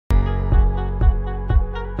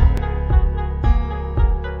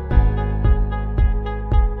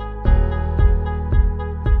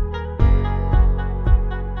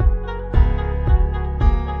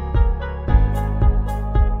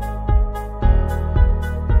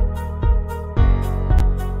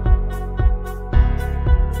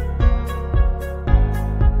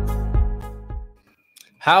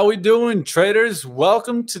How we doing, traders?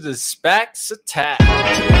 Welcome to the SPACs attack.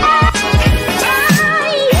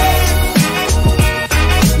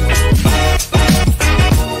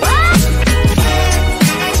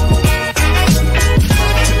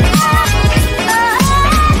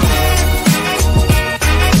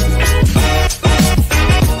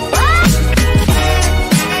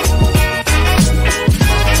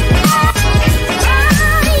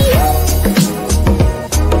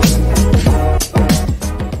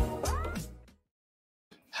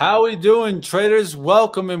 How we doing, traders?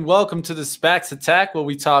 Welcome to the SPACs attack, where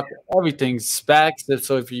we talk everything SPACs.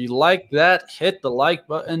 So if you like that, hit the like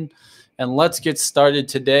button, and let's get started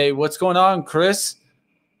today. What's going on, Chris?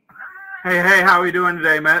 Hey, how are we doing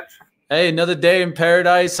today, Mitch? Hey, another day in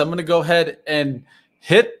paradise. I'm going to go ahead and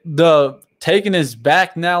hit the taking us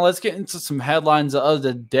back now. Let's get into some headlines of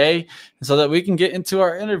the day so that we can get into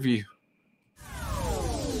our interview.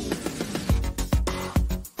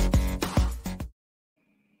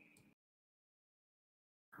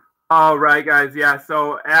 All right, guys. Yeah,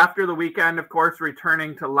 so after the weekend, of course,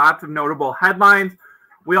 returning to lots of notable headlines.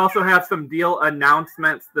 We also have some deal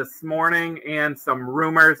announcements this morning and some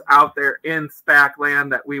rumors out there in SPAC land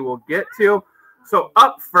that we will get to. So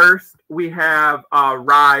up first, we have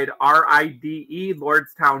RIDE, R-I-D-E,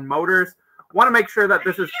 Lordstown Motors. Want to make sure that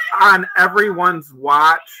this is on everyone's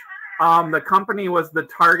watch. The company was the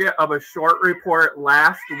target of a short report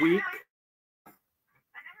last week.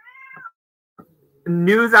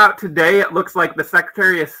 News out today, it looks like the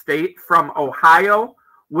Secretary of State from Ohio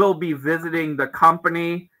will be visiting the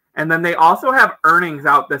company. And then they also have earnings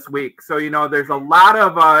out this week. So, there's a lot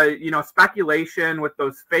of, speculation with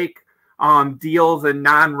those fake deals and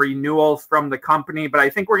non-renewals from the company. But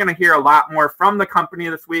I think we're going to hear a lot more from the company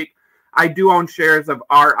this week. I do own shares of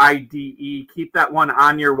RIDE. Keep that one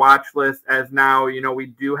on your watch list, as now, we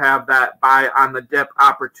do have that buy on the dip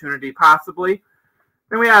opportunity possibly.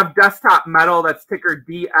 Then we have Desktop Metal, that's ticker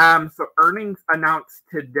DM. So earnings announced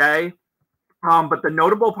today. But the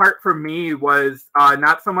notable part for me was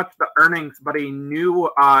not so much the earnings, but a new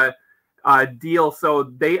deal. So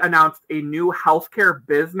they announced a new healthcare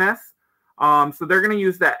business. So they're going to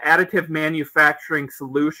use that additive manufacturing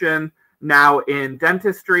solution now in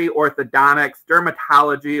dentistry, orthodontics,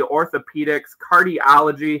 dermatology, orthopedics,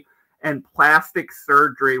 cardiology, and plastic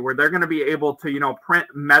surgery, where they're going to be able to, print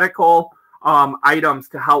medical items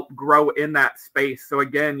to help grow in that space. So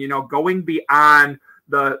again, going beyond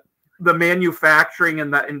the manufacturing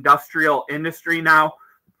and the industrial industry now,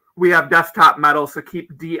 we have Desktop Metal. So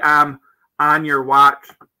keep DM on your watch.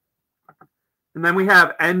 And then we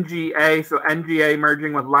have NGA. So NGA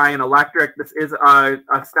merging with Lion Electric. This is a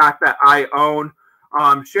stock that I own.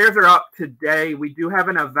 Shares are up today. We do have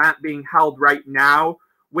an event being held right now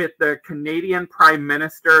with the Canadian Prime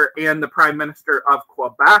Minister and the Prime Minister of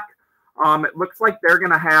Quebec. It looks like they're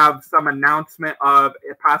going to have some announcement of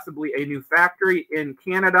possibly a new factory in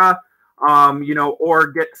Canada, or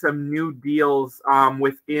get some new deals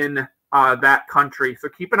within that country. So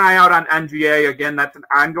keep an eye out on NGA. Again, that's an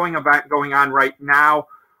ongoing event going on right now,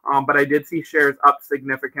 but I did see shares up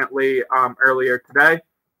significantly earlier today.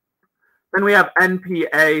 Then we have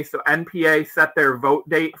NPA. So NPA set their vote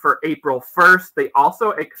date for April 1st. They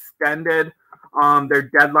also extended their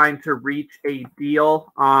deadline to reach a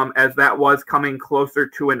deal as that was coming closer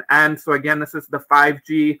to an end. So again, this is the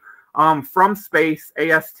 5G from space,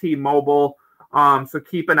 AST mobile. So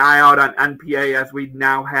keep an eye out on NPA as we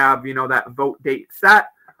now have, that vote date set,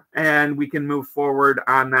 and we can move forward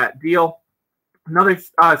on that deal. Another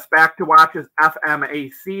SPAC to watch is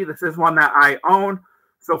FMAC. This is one that I own.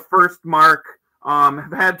 So First Mark,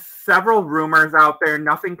 have had several rumors out there,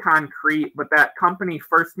 nothing concrete, but that company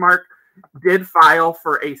First Mark did file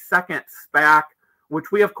for a second SPAC,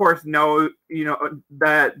 which we of course know,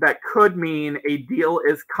 that could mean a deal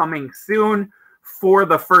is coming soon for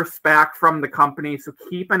the first SPAC from the company. So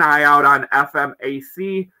keep an eye out on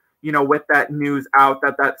FMAC, with that news out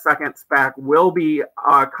that second SPAC will be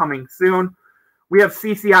coming soon. We have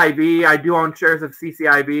CCIV. I do own shares of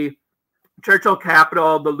CCIV. Churchill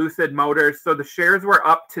Capital, the Lucid Motors. So the shares were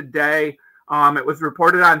up today. It was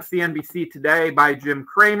reported on CNBC today by Jim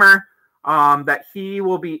Cramer that he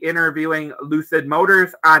will be interviewing Lucid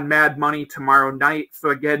Motors on Mad Money tomorrow night. So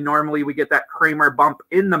again, normally we get that Cramer bump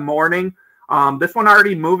in the morning. This one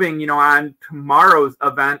already moving, on tomorrow's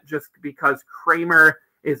event, just because Cramer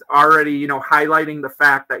is already, highlighting the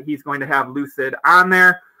fact that he's going to have Lucid on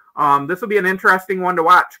there. This will be an interesting one to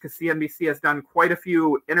watch because CNBC has done quite a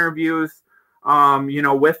few interviews,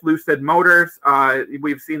 with Lucid Motors.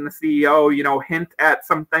 We've seen the CEO, hint at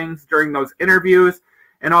some things during those interviews.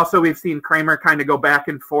 And also we've seen Kramer kind of go back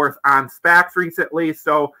and forth on SPACs recently.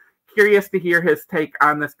 So curious to hear his take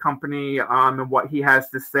on this company and what he has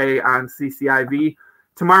to say on CCIV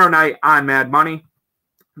tomorrow night on Mad Money.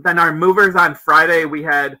 Then our movers on Friday, we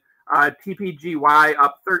had TPGY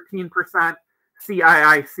up 13%,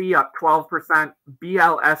 CIIC up 12%,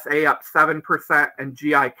 BLSA up 7%, and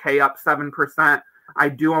GIK up 7%. I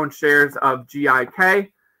do own shares of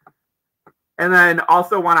GIK. And then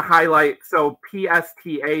also want to highlight, so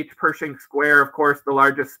PSTH, Pershing Square, of course, the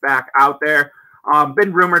largest SPAC out there.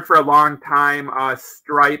 Been rumored for a long time,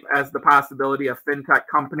 Stripe as the possibility of fintech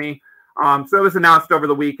company. So it was announced over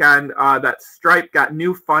the weekend that Stripe got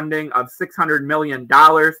new funding of $600 million,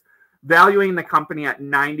 valuing the company at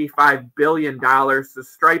 $95 billion. So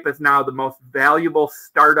Stripe is now the most valuable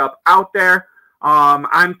startup out there.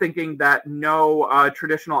 I'm thinking that no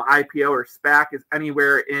traditional IPO or SPAC is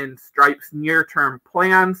anywhere in Stripe's near-term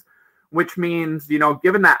plans, which means, you know,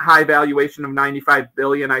 given that high valuation of $95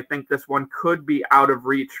 billion, I think this one could be out of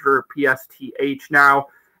reach for PSTH now,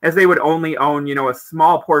 as they would only own, you know, a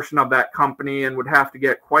small portion of that company and would have to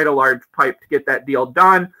get quite a large pipe to get that deal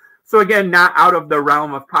done. So again, not out of the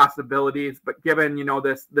realm of possibilities, but given, you know,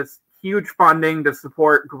 this huge funding to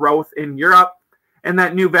support growth in Europe and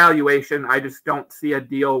that new valuation, I just don't see a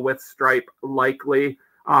deal with Stripe likely.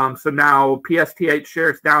 So now PSTH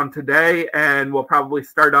shares down today, and we'll probably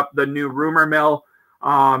start up the new rumor mill,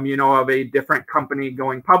 you know, of a different company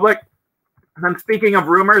going public. And then speaking of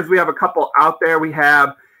rumors, we have a couple out there. We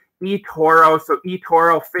have eToro. So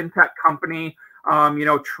eToro, fintech company, you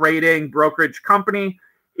know, trading brokerage company,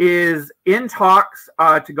 is in talks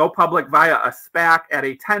to go public via a SPAC at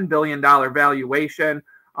a $10 billion valuation.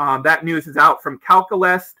 That news is out from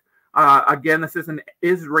Calculist. Again, this is an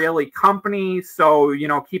Israeli company, so, you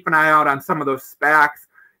know, keep an eye out on some of those SPACs,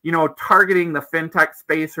 you know, targeting the fintech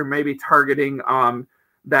space or maybe targeting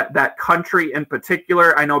that country in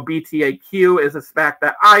particular. I know BTAQ is a SPAC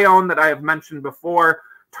that I own that I have mentioned before,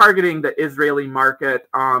 targeting the Israeli market.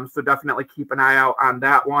 So definitely keep an eye out on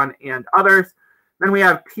that one and others. Then we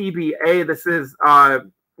have PBA. This is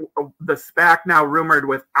the SPAC now rumored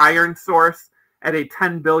with Iron Source at a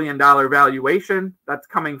 $10 billion valuation. That's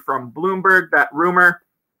coming from Bloomberg, that rumor.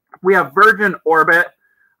 We have Virgin Orbit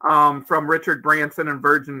from Richard Branson and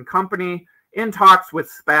Virgin Company in talks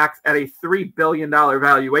with SPACs at a $3 billion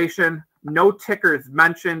valuation. No tickers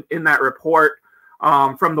mentioned in that report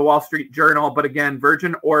from the Wall Street Journal. But again,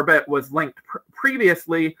 Virgin Orbit was linked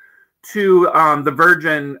previously to the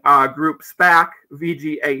Virgin Group SPAC,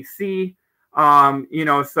 VGAC. You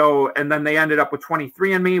know, so, and then they ended up with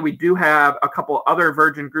 23andMe. We do have a couple other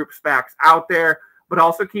Virgin Group SPACs out there, but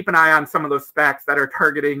also keep an eye on some of those SPACs that are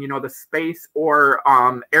targeting, you know, the space or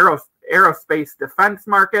aerospace defense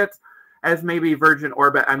markets, as maybe Virgin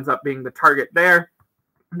Orbit ends up being the target there.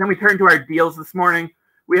 And then we turn to our deals this morning.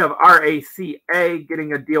 We have RACA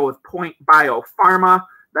getting a deal with Point Biopharma.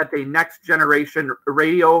 That's a next generation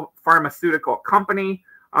radio pharmaceutical company.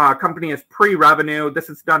 Company is pre-revenue. This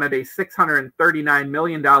is done at a $639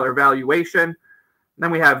 million valuation. Then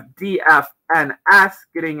we have DFNS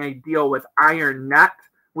getting a deal with IronNet,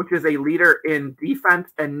 which is a leader in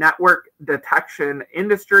defense and network detection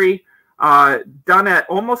industry, done at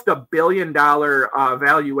almost $1 billion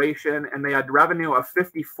valuation, and they had revenue of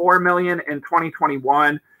 $54 million in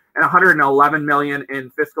 2021 and $111 million in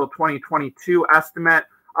fiscal 2022 estimate,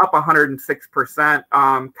 up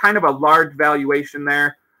 106%. Kind of a large valuation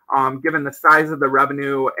there, given the size of the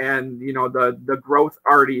revenue and, you know, the growth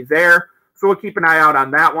already there. So we'll keep an eye out on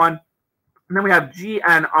that one. And then we have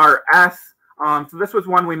GNRS. So this was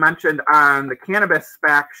one we mentioned on the Cannabis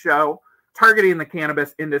SPAC show, targeting the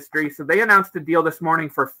cannabis industry. So they announced a deal this morning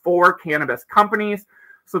for 4 cannabis companies.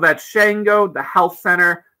 So that's Shango, the Health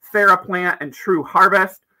Center, TheraPlant, and True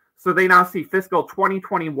Harvest. So they now see fiscal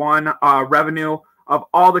 2021 revenue of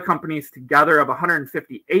all the companies together of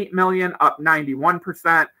 $158 million, up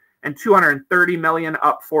 91%, and $230 million,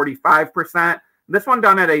 up 45%. This one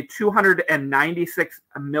done at a $296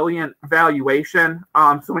 million valuation.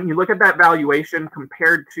 So when you look at that valuation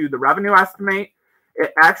compared to the revenue estimate,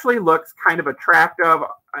 it actually looks kind of attractive.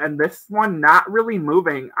 And this one not really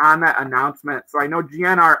moving on that announcement. So I know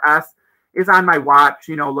GNRS is on my watch,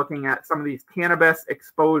 you know, looking at some of these cannabis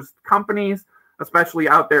exposed companies, especially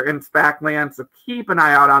out there in SPAC land. So keep an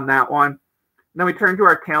eye out on that one. Then we turn to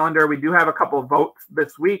our calendar. We do have a couple of votes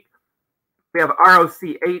this week. We have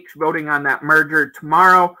ROCH voting on that merger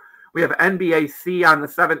tomorrow. We have NBAC on the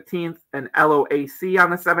 17th and LOAC on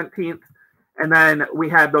the 17th. And then we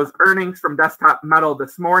had those earnings from Desktop Metal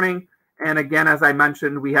this morning. And again, as I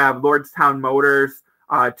mentioned, we have Lordstown Motors,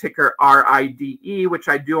 ticker RIDE, which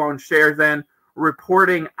I do own shares in,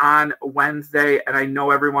 reporting on Wednesday, and I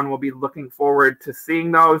know everyone will be looking forward to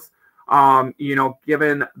seeing those,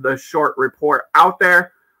 given the short report out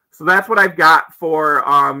there. So that's what I've got for,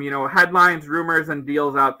 headlines, rumors, and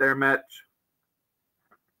deals out there, Mitch.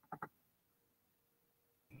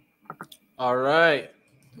 All right.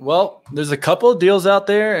 Well, there's a couple of deals out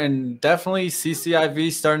there, and definitely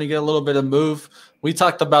CCIV starting to get a little bit of move. We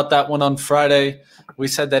talked about that one on Friday. We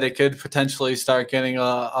said that it could potentially start getting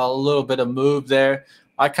a little bit of move there.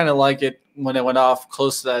 I kind of like it when it went off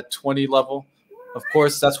close to that 20 level. Of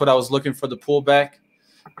course, that's what I was looking for, the pullback.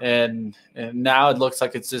 And now it looks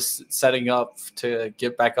like it's just setting up to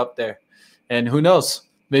get back up there. And who knows?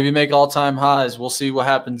 Maybe make all-time highs. We'll see what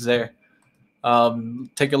happens there.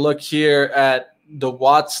 Take a look here at the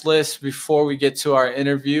watch list before we get to our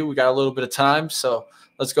interview. We got a little bit of time, so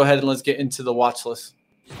let's go ahead and let's get into the watch list.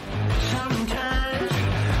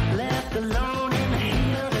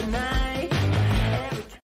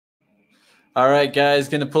 All right, guys,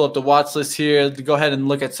 going to pull up the watch list here to go ahead and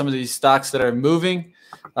look at some of these stocks that are moving.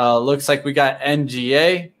 Looks like we got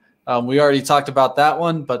NGA. We already talked about that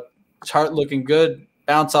one, but chart looking good.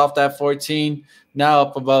 Bounce off that 14, now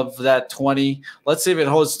up above that 20. Let's see if it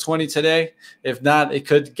holds 20 today. If not, it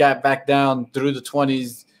could get back down through the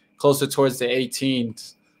 20s, closer towards the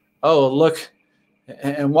 18s. Oh, look.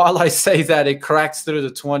 And while I say that, it cracks through the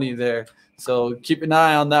 20 there. So keep an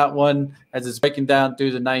eye on that one as it's breaking down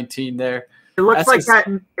through the 19 there. It looks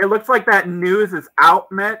like that news is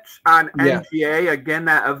out, Mitch, on NGA. Yeah. Again,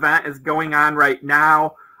 that event is going on right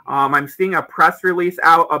now. I'm seeing a press release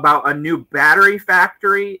out about a new battery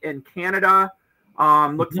factory in Canada.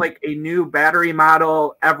 Looks like a new battery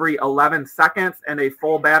model every 11 seconds and a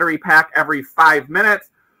full battery pack every 5 minutes.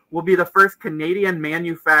 Will be the first Canadian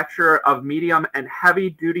manufacturer of medium and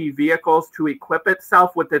heavy-duty vehicles to equip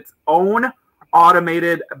itself with its own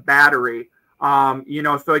automated battery.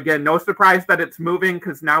 So again, no surprise that it's moving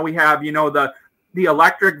because now we have, the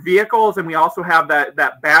electric vehicles, and we also have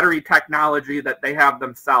that battery technology that they have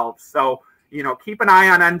themselves. So, keep an eye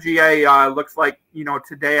on NGA. Looks like,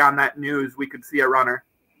 today on that news, we could see a runner.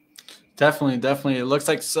 Definitely. It looks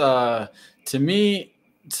like, to me,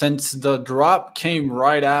 since the drop came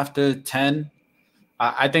right after 10,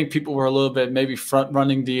 I think people were a little bit maybe front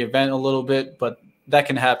running the event a little bit, but that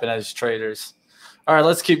can happen as traders. All right,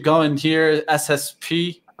 let's keep going here.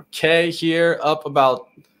 SSPK here up about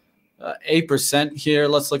 8% here.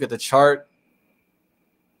 Let's look at the chart.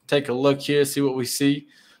 Take a look here, see what we see.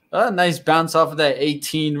 A nice bounce off of that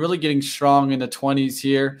 18, really getting strong in the 20s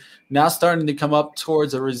here. Now starting to come up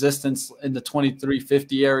towards a resistance in the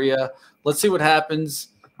 2350 area. Let's see what happens.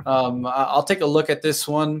 I'll take a look at this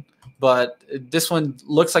one, but this one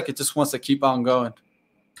looks like it just wants to keep on going.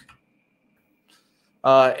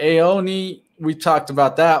 Aoni, we talked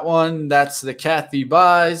about that one. That's the Cathy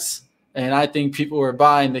buys. And I think people were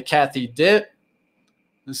buying the Cathy dip.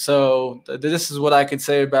 So this is what I could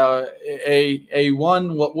say about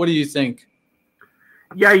A1. What do you think?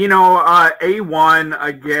 Yeah, A1,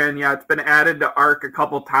 again, it's been added to ARC a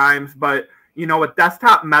couple times. But, with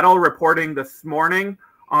Desktop Metal reporting this morning,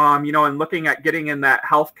 and looking at getting in that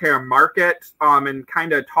healthcare market and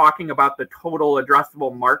kind of talking about the total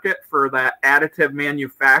addressable market for that additive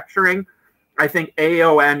manufacturing, I think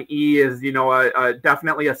AONE is,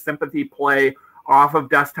 definitely a sympathy play off of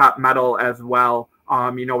Desktop Metal as well,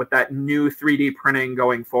 with that new 3D printing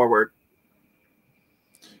going forward.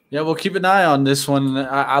 Yeah, we'll keep an eye on this one.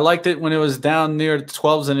 I liked it when it was down near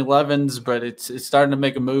 12s and 11s, but it's starting to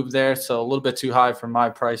make a move there, so a little bit too high for my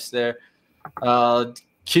price there.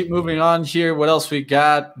 Keep moving on here. What else we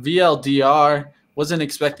got? VLDR. Wasn't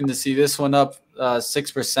expecting to see this one up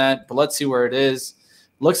 6%, but let's see where it is.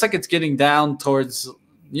 Looks like it's getting down towards,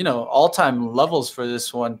 all-time levels for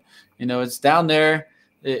this one. It's down there.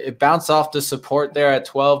 It bounced off the support there at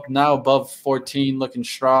 12, now above 14, looking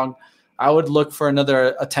strong. I would look for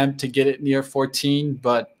another attempt to get it near 14,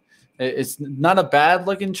 but it's not a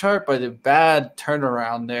bad-looking chart, but a bad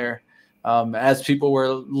turnaround there as people were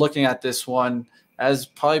looking at this one as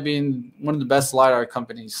probably being one of the best LiDAR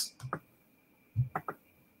companies.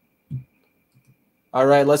 All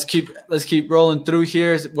right, let's keep rolling through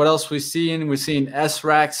here. What else we seeing? We're seeing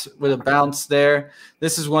SRAX with a bounce there.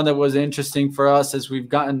 This is one that was interesting for us as we've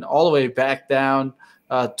gotten all the way back down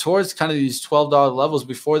towards kind of these $12 levels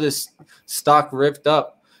before this stock ripped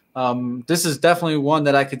up. This is definitely one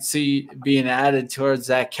that I could see being added towards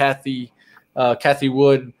that Cathy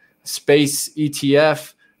Wood space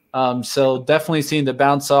ETF. So definitely seeing the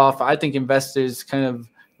bounce off. I think investors kind of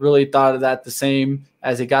really thought of that the same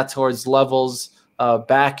as it got towards levels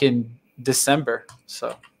back in December.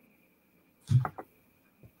 So,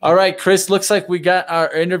 All right, Chris, looks like we got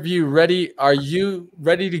our interview ready. Are you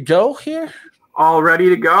ready to go here? All ready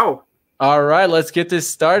to go. All right, let's get this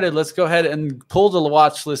started. Let's go ahead and pull the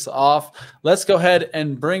watch list off. Let's go ahead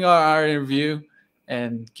and bring our interview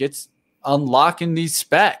and get unlocking these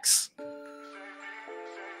SPACs.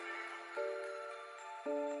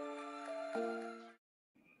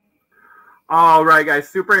 All right, guys,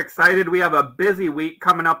 super excited. We have a busy week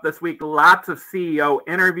coming up this week, lots of CEO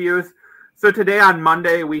interviews. So today on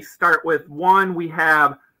Monday, we start with one. We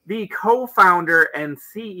have the co-founder and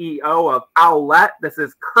CEO of Owlet. This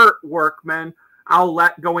is Kurt Workman.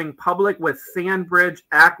 Owlet going public with Sandbridge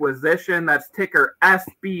Acquisition. That's ticker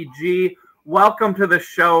SBG. Welcome to the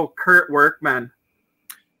show, Kurt Workman.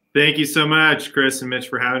 Thank you so much, Chris and Mitch,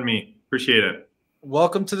 for having me. Appreciate it.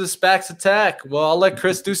 Welcome to the SPACs Attack. Well, I'll let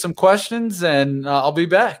Chris do some questions, and I'll be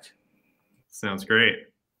back. Sounds great.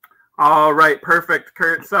 All right, perfect,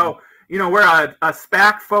 Kurt. So, we're a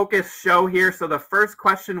SPAC-focused show here. So the first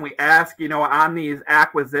question we ask, on these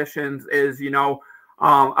acquisitions is,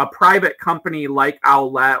 a private company like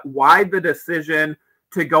Owlet, why the decision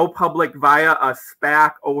to go public via a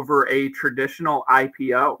SPAC over a traditional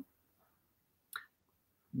IPO?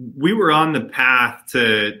 We were on the path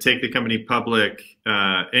to take the company public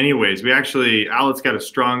anyways. Owlet's got a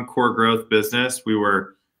strong core growth business. We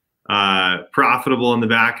were profitable in the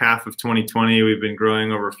back half of 2020. We've been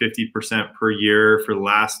growing over 50% per year for the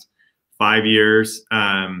last 5 years,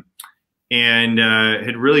 and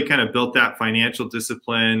had really kind of built that financial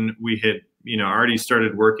discipline. We had already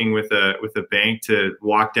started working with a bank to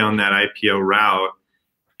walk down that IPO route,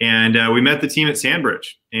 and we met the team at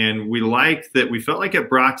Sandbridge, and we felt like it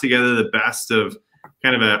brought together the best of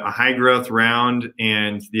kind of a high growth round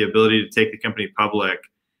and the ability to take the company public.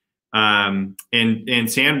 And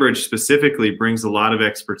Sandbridge specifically brings a lot of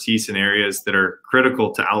expertise in areas that are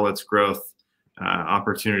critical to Owlet's growth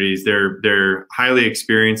opportunities. They're highly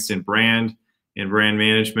experienced in brand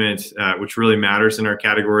management, which really matters in our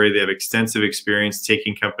category. They have extensive experience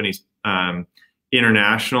taking companies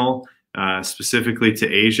international, specifically to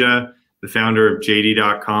Asia. The founder of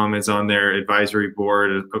JD.com is on their advisory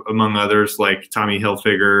board, among others like Tommy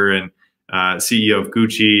Hilfiger and CEO of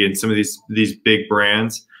Gucci and some of these big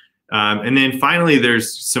brands. And then finally,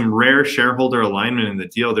 there's some rare shareholder alignment in the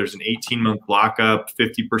deal. There's an 18-month lockup,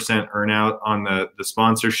 50% earnout on the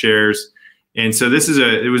sponsor shares. And so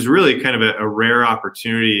it was really kind of a rare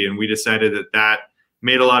opportunity. And we decided that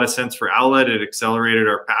made a lot of sense for Owlet. It accelerated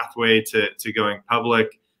our pathway to going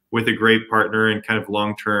public with a great partner and kind of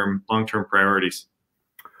long-term priorities.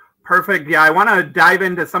 Perfect. Yeah, I want to dive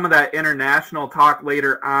into some of that international talk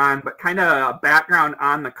later on, but kind of a background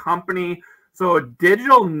on the company. So a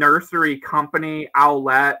digital nursery company,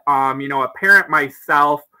 Owlet, a parent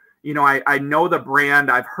myself, I know the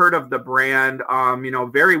brand. I've heard of the brand,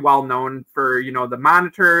 very well known for, the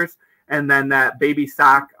monitors and then that baby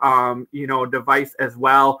sock, device as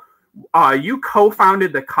well. You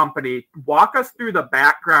co-founded the company. Walk us through the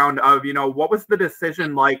background of, what was the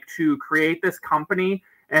decision like to create this company?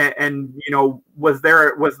 And was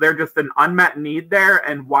there just an unmet need there,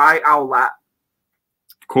 and why Owlet?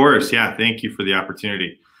 Of course. Yeah. Thank you for the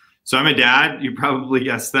opportunity. So I'm a dad. You probably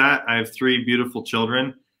guessed that. I have 3 beautiful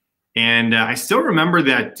children. And I still remember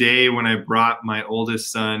that day when I brought my oldest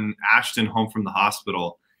son, Ashton, home from the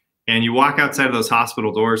hospital. And you walk outside of those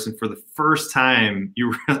hospital doors, and for the first time,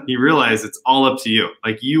 you realize it's all up to you.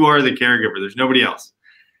 Like, you are the caregiver. There's nobody else.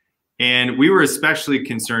 And we were especially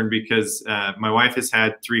concerned because my wife has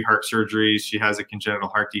had 3 heart surgeries. She has a congenital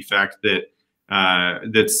heart defect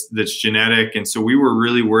that's genetic. And so we were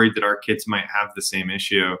really worried that our kids might have the same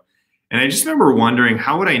issue. And I just remember wondering,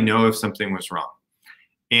 how would I know if something was wrong?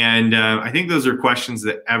 And I think those are questions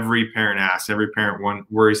that every parent asks. Every parent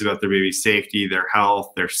worries about their baby's safety, their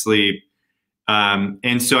health, their sleep.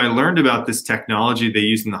 And so I learned about this technology they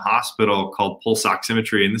use in the hospital called pulse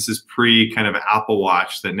oximetry. And this is pre kind of Apple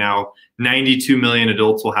Watch, that now 92 million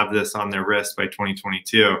adults will have this on their wrist by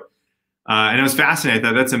 2022. And I was fascinated. I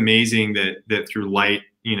thought that's amazing that through light,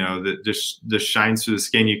 that just shines through the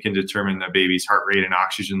skin, you can determine the baby's heart rate and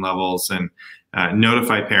oxygen levels and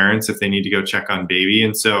notify parents if they need to go check on baby.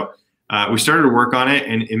 And so we started to work on it,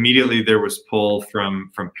 and immediately there was pull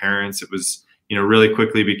from parents. It was, really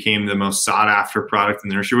quickly became the most sought after product in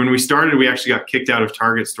the nursery. When we started, we actually got kicked out of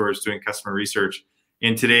Target stores doing customer research.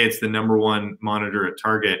 And today it's the #1 monitor at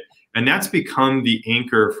Target. And that's become the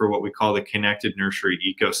anchor for what we call the connected nursery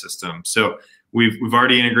ecosystem. So we've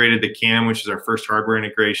already integrated the CAM, which is our first hardware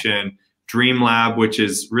integration, Dream Lab, which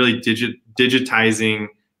is really digitizing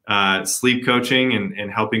sleep coaching and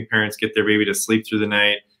helping parents get their baby to sleep through the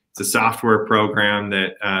night. It's a software program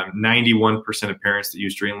that 91% of parents that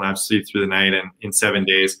use DreamLab sleep through the night in 7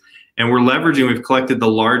 days. And we've collected the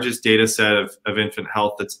largest data set of infant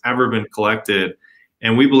health that's ever been collected.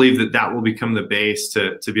 And we believe that that will become the base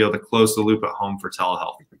to be able to close the loop at home for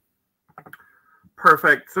telehealth.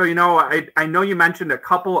 Perfect. So, I know you mentioned a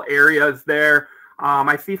couple areas there.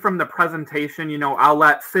 I see from the presentation,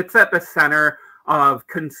 Owlet sits at the center of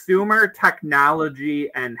consumer technology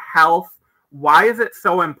and health. Why is it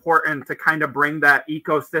so important to kind of bring that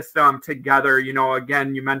ecosystem together?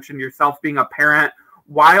 Again, you mentioned yourself being a parent.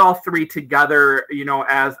 Why all three together,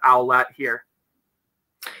 as Owlet here?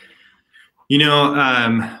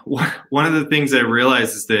 One of the things I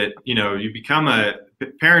realized is that, you become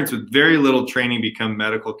parents with very little training become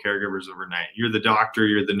medical caregivers overnight. You're the doctor,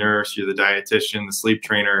 you're the nurse, you're the dietitian, the sleep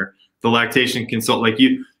trainer, the lactation consultant. Like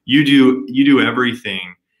you do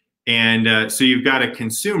everything. And so you've got a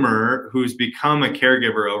consumer who's become a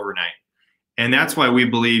caregiver overnight. And that's why we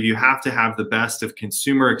believe you have to have the best of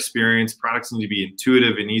consumer experience. Products need to be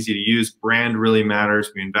intuitive and easy to use. Brand really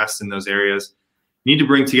matters. We invest in those areas. You need to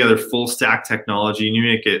bring together full stack technology. You need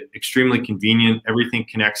to make it extremely convenient. Everything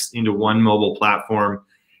connects into one mobile platform.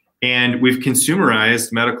 And we've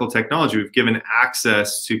consumerized medical technology. We've given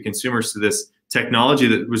access to consumers to this technology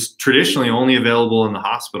that was traditionally only available in the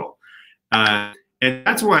hospital. And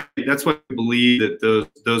that's why we believe that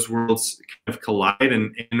those worlds kind of collide.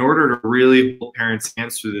 And in order to really hold parents'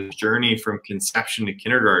 hands through this journey from conception to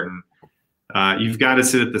kindergarten, you've got to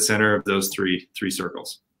sit at the center of those three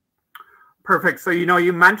circles. Perfect. So,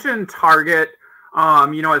 you mentioned Target,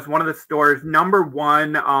 as one of the stores,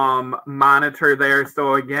 #1 monitor there.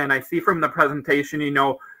 So again, I see from the presentation,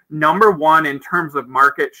 #1 in terms of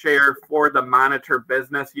market share for the monitor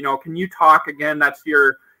business. Can you talk again? That's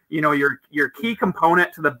your key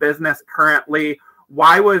component to the business currently.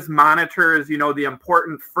 Why was monitors, the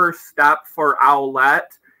important first step for Owlet?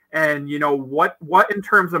 And, what in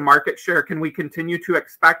terms of market share can we continue to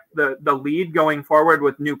expect the lead going forward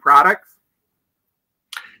with new products?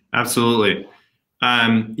 Absolutely.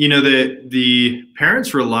 The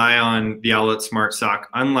parents rely on the Owlet Smart Sock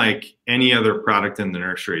unlike any other product in the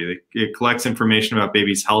nursery. It collects information about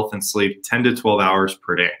baby's health and sleep 10 to 12 hours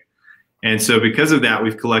per day. And so because of that,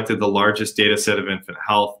 we've collected the largest data set of infant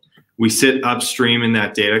health. We sit upstream in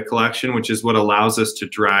that data collection, which is what allows us to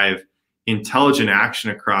drive intelligent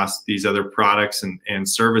action across these other products and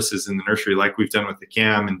services in the nursery, like we've done with the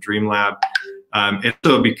CAM and DreamLab. And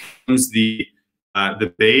so it becomes the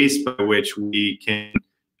base by which we can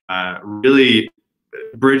really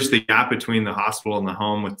bridge the gap between the hospital and the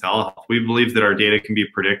home with telehealth. We believe that our data can be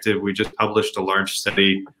predictive. We just published a large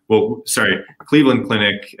study. Cleveland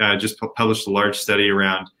Clinic just published a large study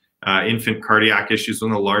around infant cardiac issues,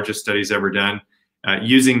 one of the largest studies ever done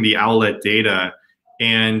using the Owlet data.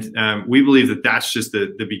 And we believe that that's just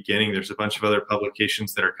the beginning. There's a bunch of other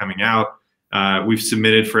publications that are coming out. We've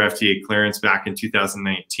submitted for FDA clearance back in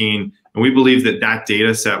 2019. And we believe that that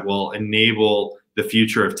data set will enable the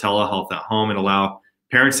future of telehealth at home and allow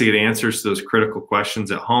parents to get answers to those critical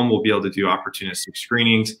questions at home. We'll be able to do opportunistic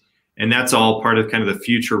screenings. And that's all part of kind of the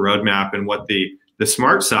future roadmap and what the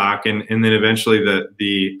Smart Sock and then eventually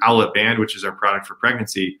the Owlet Band, which is our product for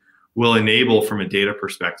pregnancy, will enable from a data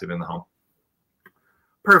perspective in the home.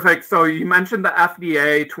 Perfect. So you mentioned the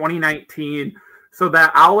FDA 2019. So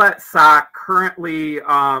that Owlet sock currently,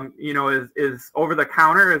 is over the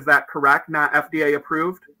counter. Is that correct? Not FDA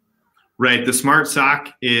approved? Right. The Smart Sock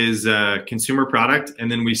is a consumer product,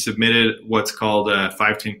 and then we submitted what's called a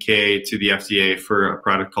 510K to the FDA for a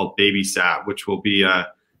product called BabySat, which will be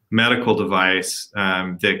a medical device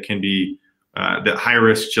that can be that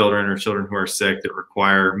high-risk children or children who are sick that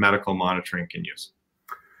require medical monitoring can use.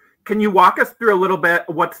 Can you walk us through a little bit?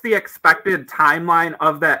 What's the expected timeline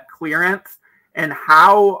of that clearance? And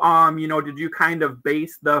how, did you kind of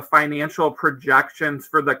base the financial projections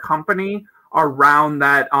for the company around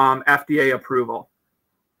that FDA approval?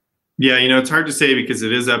 Yeah, it's hard to say because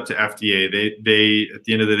it is up to FDA. They at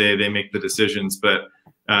the end of the day, they make the decisions. But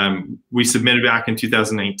we submitted back in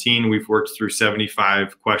 2019. We've worked through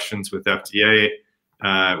 75 questions with FDA.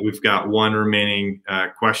 We've got one remaining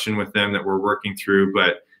question with them that we're working through,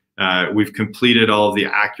 but we've completed all of the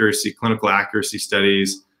clinical accuracy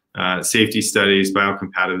studies, safety studies,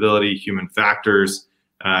 biocompatibility, human factors.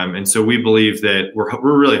 And so we believe that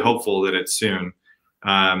we're really hopeful that it's soon.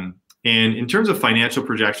 And in terms of financial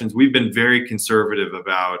projections, we've been very conservative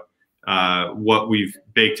about what we've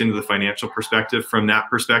baked into the financial perspective. From that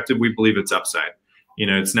perspective, we believe it's upside.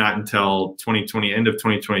 It's not until end of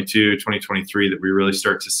 2022, 2023 that we really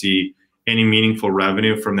start to see any meaningful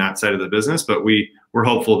revenue from that side of the business. But we're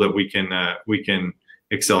hopeful that we can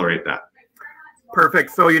accelerate that.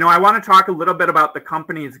 Perfect. So, I want to talk a little bit about the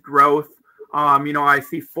company's growth. I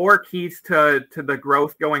see 4 keys to the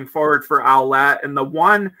growth going forward for Owlet. And the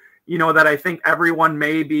one, that I think everyone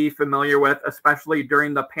may be familiar with, especially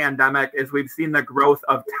during the pandemic, is we've seen the growth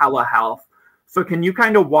of telehealth. So can you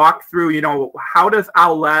kind of walk through, how does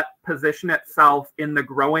Owlet position itself in the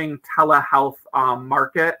growing telehealth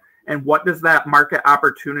market? And what does that market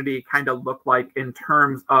opportunity kind of look like in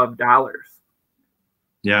terms of dollars?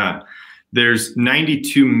 Yeah. There's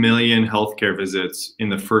 92 million healthcare visits in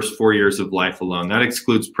the first 4 years of life alone. That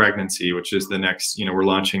excludes pregnancy, which is the next, we're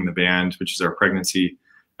launching the Band, which is our pregnancy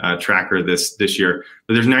tracker this year.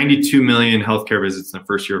 But there's 92 million healthcare visits in the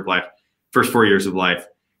first 4 years of life.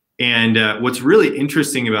 And what's really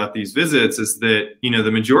interesting about these visits is that,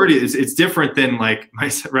 the majority it's different than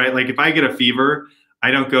right? Like if I get a fever,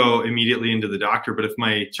 I don't go immediately into the doctor. But if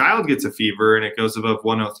my child gets a fever and it goes above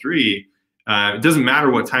 103, it doesn't matter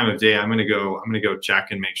what time of day. I'm going to go check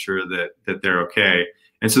and make sure that they're okay.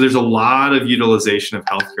 And so there's a lot of utilization of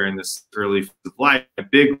healthcare in this early phase of life. A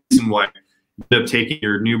big reason why you end up taking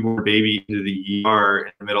your newborn baby into the ER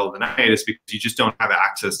in the middle of the night is because you just don't have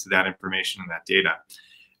access to that information and that data.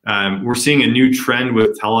 We're seeing a new trend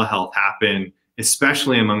with telehealth happen,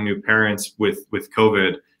 especially among new parents with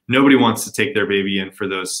COVID. Nobody wants to take their baby in for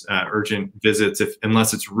those urgent visits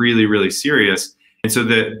unless it's really, really serious. And so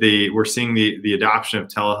we're seeing the adoption of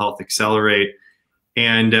telehealth accelerate.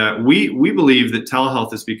 And we believe that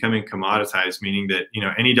telehealth is becoming commoditized, meaning that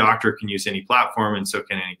any doctor can use any platform and so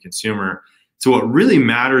can any consumer. So what really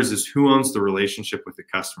matters is who owns the relationship with the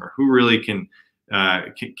customer, who really can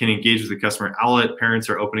engage with the customer. Owlet parents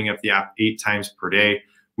are opening up the app 8 times per day.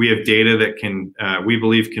 We have data that we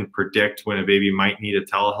believe can predict when a baby might need a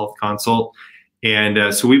telehealth consult.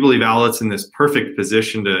 And so we believe Owlet's in this perfect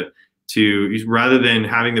position to rather than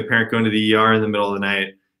having the parent go into the ER in the middle of the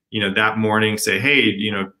night, that morning say, hey,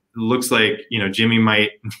 looks like, Jimmy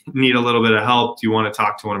might need a little bit of help. Do you want to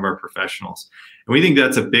talk to one of our professionals? And we think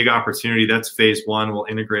that's a big opportunity. That's phase 1. We'll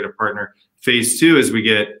integrate a partner. Phase 2, as we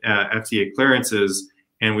get FDA clearances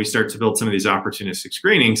and we start to build some of these opportunistic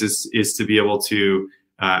screenings, is to be able to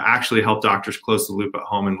actually help doctors close the loop at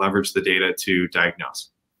home and leverage the data to diagnose.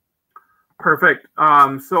 Perfect.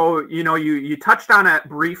 So, you touched on it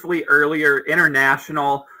briefly earlier,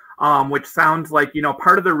 international, which sounds like,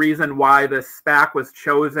 part of the reason why this SPAC was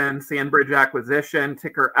chosen, Sandbridge Acquisition,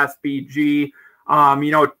 ticker SBG.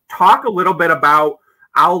 Talk a little bit about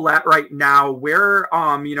Owlet right now. Where,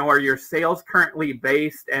 are your sales currently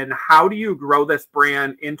based, and how do you grow this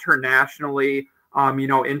brand internationally,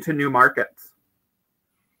 into new markets?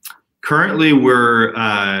 Currently,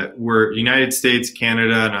 we're United States,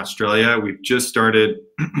 Canada, and Australia. We've just started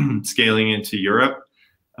scaling into Europe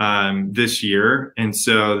this year, and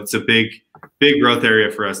so it's a big growth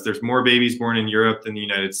area for us. There's more babies born in Europe than the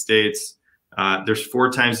United States. There's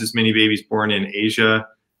 4 times as many babies born in Asia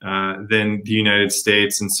than the United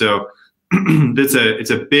States, and so it's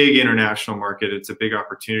a big international market. It's a big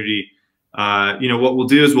opportunity. What we'll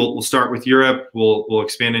do is we'll start with Europe, we'll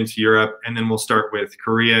expand into Europe, and then we'll start with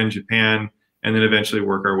Korea and Japan, and then eventually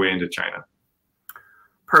work our way into China.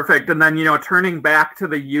 Perfect. And then, turning back to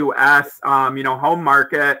the U.S., home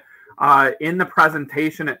market, in the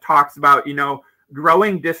presentation, it talks about,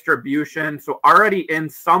 growing distribution. So already in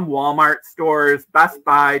some Walmart stores, Best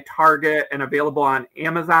Buy, Target, and available on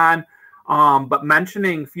Amazon. But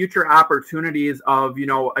mentioning future opportunities of,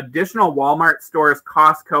 additional Walmart stores,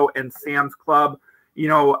 Costco, and Sam's Club.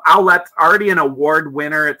 Owlet's already an award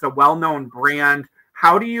winner. It's a well-known brand.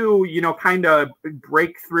 How do you, kind of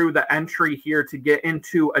break through the entry here to get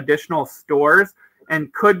into additional stores?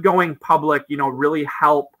 And could going public, really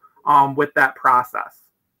help with that process?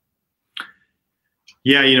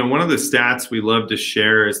 Yeah, one of the stats we love to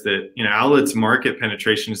share is that, Owlet's market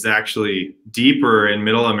penetration is actually deeper in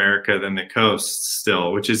middle America than the coast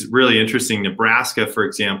still, which is really interesting. Nebraska, for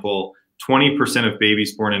example, 20% of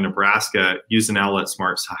babies born in Nebraska use an Owlet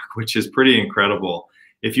Smart Sock, which is pretty incredible.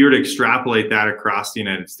 If you were to extrapolate that across the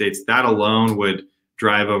United States, that alone would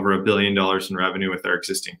drive over $1 billion in revenue with our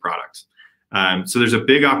existing products. So there's a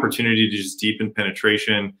big opportunity to just deepen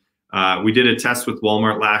penetration. We did a test with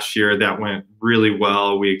Walmart last year that went really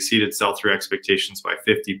well. We exceeded sell-through expectations by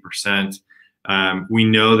 50%. We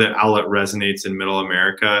know that Owlet resonates in middle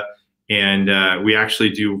America, and we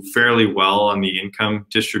actually do fairly well on the income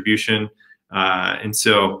distribution. And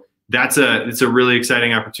so it's a really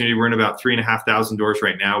exciting opportunity. We're in about 3,500 doors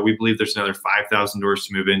right now. We believe there's another 5,000 doors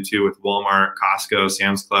to move into with Walmart, Costco,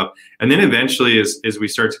 Sam's Club. And then eventually, as we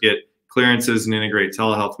start to get clearances and integrate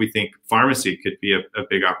telehealth, we think pharmacy could be a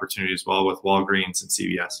big opportunity as well with Walgreens and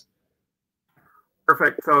CVS.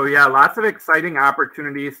 Perfect. So yeah, lots of exciting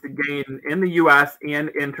opportunities to gain in the U.S. and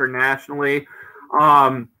internationally.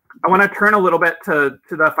 I want to turn a little bit to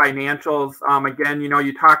the financials. Again,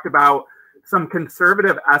 you talked about some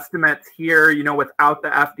conservative estimates here, without the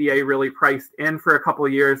FDA really priced in for a couple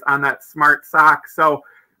of years on that smart sock. So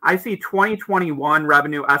I see 2021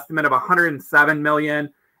 revenue estimate of 107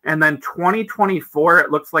 million. And then 2024,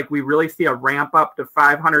 it looks like we really see a ramp up to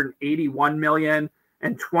 581 million.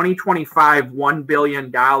 And 2025, $1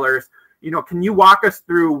 billion. Can you walk us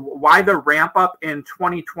through why the ramp up in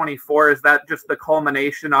 2024? Is that just the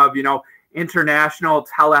culmination of, international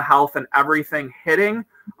telehealth and everything hitting?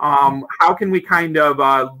 How can we kind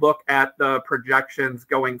of look at the projections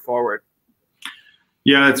going forward?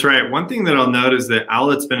 Yeah, that's right. One thing that I'll note is that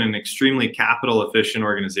Owlet's been an extremely capital efficient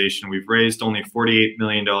organization. We've raised only $48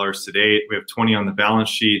 million to date. We have 20 on the balance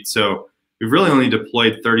sheet. So we've really only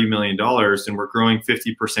deployed $30 million, and we're growing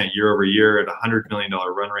 50% year over year at a $100 million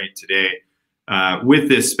run rate today. With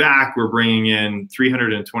this SPAC, we're bringing in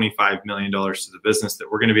 $325 million to the business that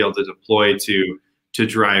we're going to be able to deploy to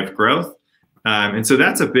drive growth. And so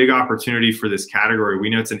that's a big opportunity for this category. We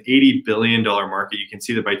know it's an $80 billion market. You can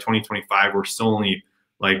see that by 2025, we're still only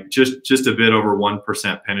like just a bit over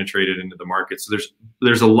 1% penetrated into the market. So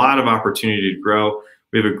there's a lot of opportunity to grow.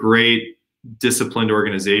 We have a great disciplined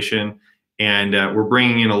organization. And we're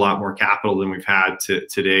bringing in a lot more capital than we've had to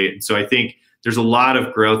date. And so I think there's a lot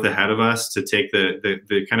of growth ahead of us to take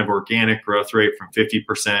the kind of organic growth rate from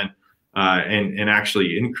 50% and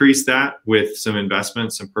actually increase that with some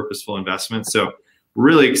investments, some purposeful investments. So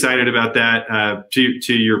really excited about that.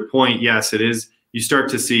 To your point, yes, it is. You start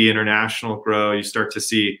to see international grow. You start to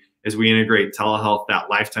see, as we integrate telehealth, that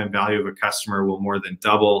lifetime value of a customer will more than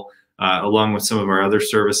double, along with some of our other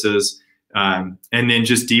services. And then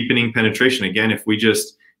just deepening penetration. Again, if we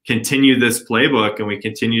just continue this playbook and we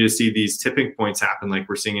continue to see these tipping points happen, like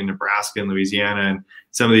we're seeing in Nebraska and Louisiana and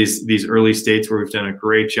some of these early states where we've done a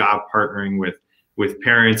great job partnering with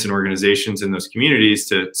parents and organizations in those communities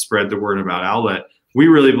to spread the word about Owlet, we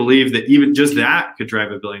really believe that even just that could drive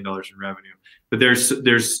 $1 billion in revenue. But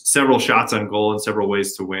there's several shots on goal and several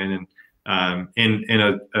ways to win, and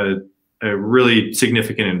a really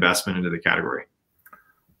significant investment into the category.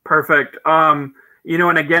 Perfect.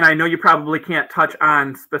 And again, I know you probably can't touch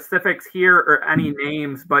on specifics here or any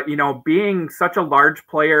names, but, being such a large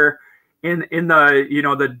player in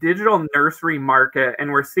the, the digital nursery market,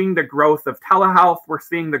 and we're seeing the growth of telehealth, we're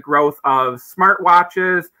seeing the growth of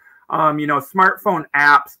smartwatches, smartphone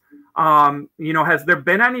apps. Has there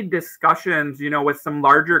been any discussions, with some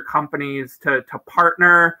larger companies to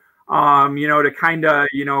partner, to kind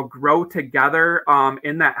of, grow together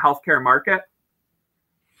in that healthcare market?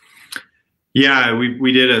 Yeah,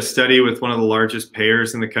 we did a study with one of the largest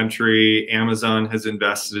payers in the country. Amazon has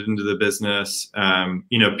invested into the business.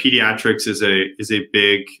 Pediatrics is a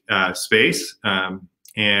big space,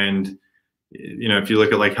 and if you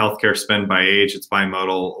look at like healthcare spend by age, it's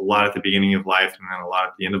bimodal. A lot at the beginning of life, and then a lot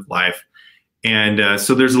at the end of life. And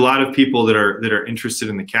so there's a lot of people that are interested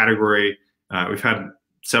in the category. We've had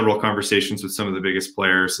several conversations with some of the biggest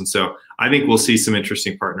players, and so I think we'll see some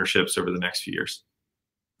interesting partnerships over the next few years.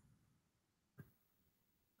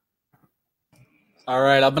 All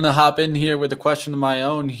right, I'm gonna hop in here with a question of my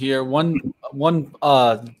own here. One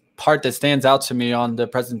part that stands out to me on the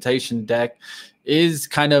presentation deck is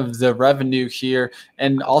kind of the revenue here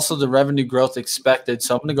and also the revenue growth expected.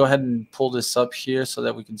 So I'm gonna go ahead and pull this up here so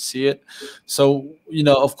that we can see it. So,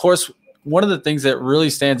 of course, one of the things that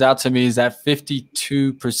really stands out to me is that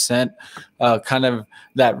 52% kind of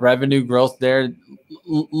that revenue growth there.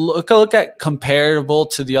 Look at comparable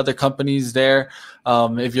to the other companies there.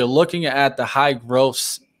 If you're looking at the high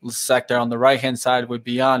growth sector on the right-hand side with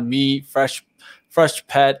Beyond Meat, Fresh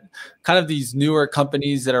Pet, kind of these newer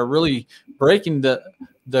companies that are really breaking the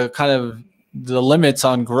kind of the limits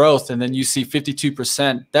on growth, and then you see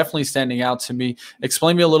 52% definitely standing out to me.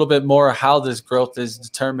 Explain me a little bit more how this growth is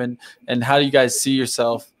determined, and how do you guys see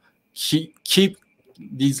yourself keep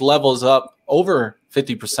these levels up over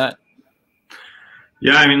 50%?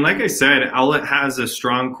 Yeah, I mean, like I said, Owlet has a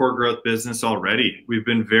strong core growth business already. We've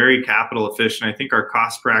been very capital efficient. I think our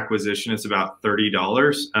cost per acquisition is about $30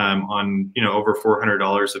 on over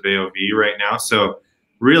 $400 of AOV right now. So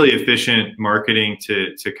really efficient marketing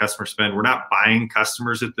to customer spend. We're not buying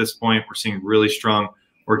customers at this point. We're seeing really strong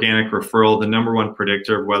organic referral. The number one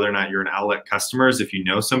predictor of whether or not you're an Owlet customer is if you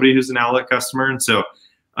know somebody who's an Owlet customer. And so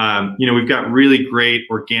we've got really great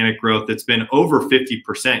organic growth that's been over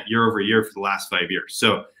 50% year over year for the last 5 years.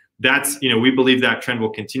 So that's, we believe that trend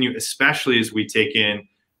will continue, especially as we take in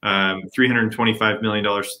 $325 million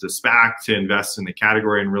to SPAC to invest in the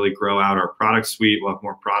category and really grow out our product suite. We'll have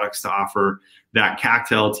more products to offer. That CAC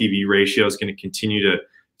to LTV ratio is going to continue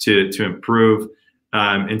to improve.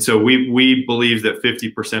 And so we believe that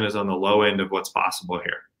 50% is on the low end of what's possible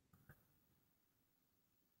here.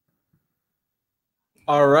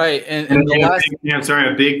 All right, and the last, I'm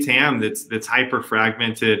sorry, a big TAM that's hyper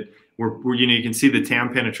fragmented. We're you can see the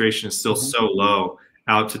TAM penetration is still so low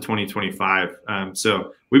out to 2025.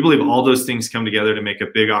 So we believe all those things come together to make a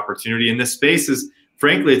big opportunity. And this space is,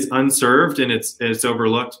 frankly, it's unserved and it's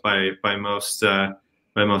overlooked by most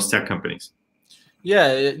tech companies. Yeah,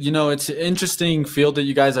 it's an interesting field that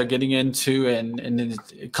you guys are getting into, and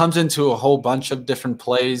it comes into a whole bunch of different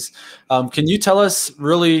plays. Can you tell us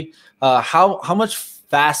really how much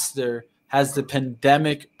faster has the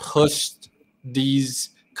pandemic pushed these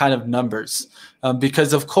kind of numbers?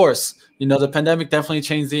 Because of course, the pandemic definitely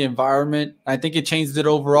changed the environment. I think it changed it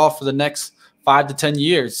overall for the next 5 to 10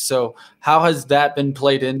 years. So how has that been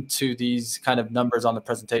played into these kind of numbers on the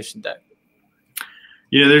presentation day?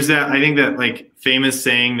 There's I think that like famous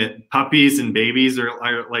saying that puppies and babies are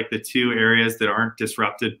like the two areas that aren't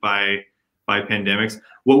disrupted by pandemics.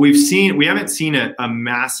 What we've seen, we haven't seen a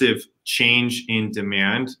massive change in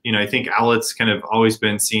demand. I think Owlet's kind of always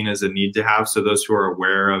been seen as a need to have. So those who are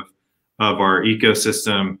aware of our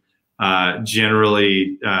ecosystem,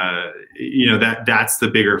 generally, that's the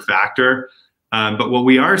bigger factor. But what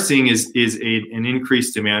we are seeing is an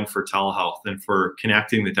increased demand for telehealth and for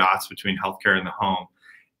connecting the dots between healthcare and the home.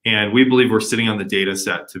 And we believe we're sitting on the data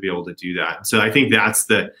set to be able to do that. So I think that's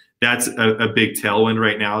a big tailwind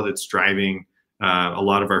right now that's driving a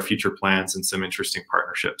lot of our future plans and some interesting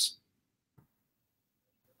partnerships.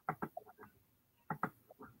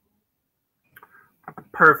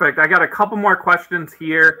 Perfect. I got a couple more questions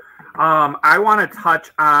here. I want to touch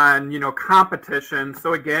on, competition.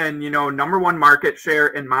 So again, #1 market share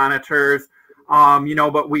in monitors,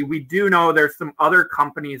 but we do know there's some other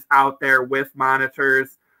companies out there with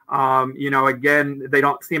monitors. Again, they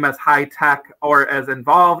don't seem as high tech or as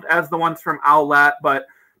involved as the ones from Owlet, but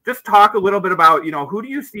just talk a little bit about, who do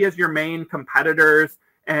you see as your main competitors?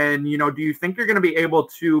 And, do you think you're going to be able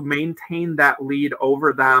to maintain that lead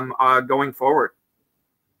over them going forward?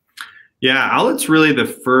 Yeah, Owlet's really the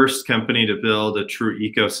first company to build a true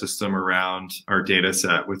ecosystem around our data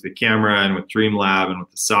set with the camera and with DreamLab and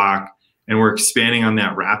with the SOC. And we're expanding on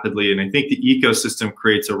that rapidly. And I think the ecosystem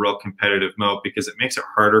creates a real competitive moat because it makes it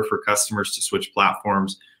harder for customers to switch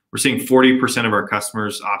platforms. We're seeing 40% of our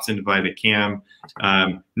customers opt in to buy the cam.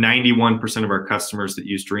 91% of our customers that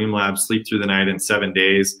use DreamLab sleep through the night in 7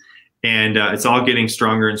 days. And it's all getting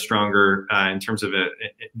stronger and stronger in terms of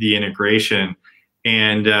the integration.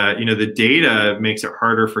 And the data makes it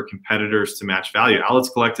harder for competitors to match value. Owlet's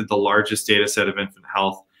collected the largest data set of infant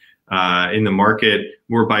health in the market.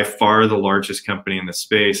 We're by far the largest company in the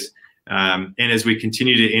space. And as we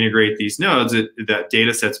continue to integrate these nodes, that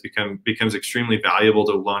data sets becomes extremely valuable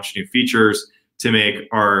to launch new features to make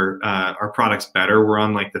our products better. We're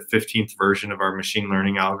on like the 15th version of our machine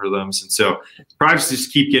learning algorithms. And so products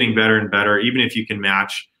just keep getting better and better, even if you can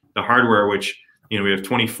match the hardware, which we have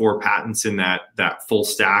 24 patents in that full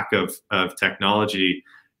stack of technology.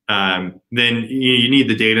 Then you need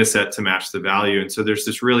the data set to match the value. And so there's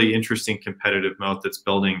this really interesting competitive moat that's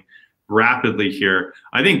building rapidly here.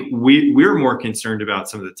 I think we're more concerned about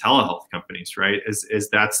some of the telehealth companies, right? As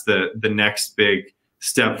that's the next big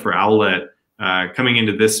step for Owlet coming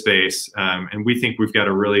into this space. And we think we've got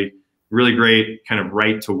a really, really great kind of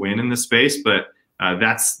right to win in this space. But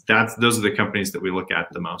those are the companies that we look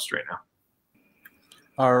at the most right now.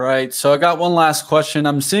 All right, so I got one last question.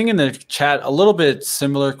 I'm seeing in the chat a little bit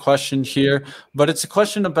similar question here, but it's a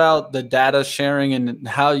question about the data sharing and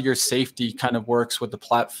how your safety kind of works with the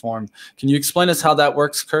platform. Can you explain us how that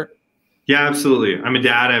works, Kurt? Yeah, absolutely. I'm a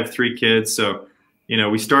dad. I have 3 kids. So,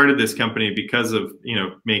 we started this company because of,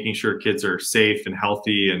 making sure kids are safe and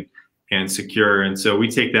healthy and secure. And so we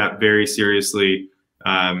take that very seriously.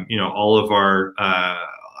 All of our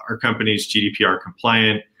company's GDPR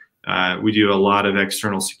compliant. We do a lot of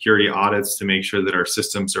external security audits to make sure that our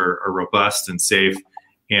systems are robust and safe.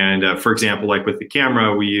 And for example, like with the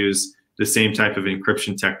camera, we use the same type of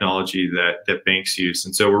encryption technology that banks use.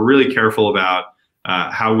 And so we're really careful about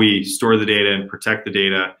how we store the data and protect the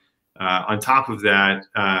data. On top of that,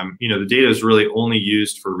 the data is really only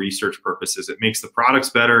used for research purposes. It makes the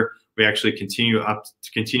products better. We actually continue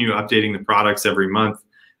updating the products every month.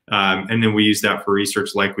 And then we use that for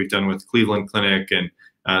research like we've done with Cleveland Clinic and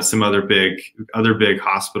some other big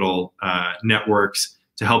hospital networks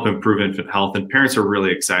to help improve infant health. And parents are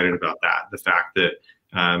really excited about that. The fact that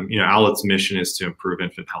Owlet's mission is to improve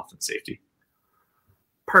infant health and safety.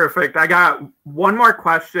 Perfect. I got one more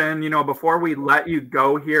question, before we let you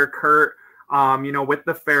go here, Kurt, with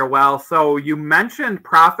the farewell. So you mentioned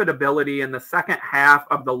profitability in the second half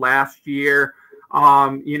of the last year.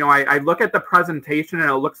 I look at the presentation and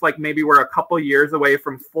it looks like maybe we're a couple years away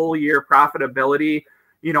from full year profitability.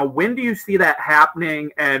 When do you see that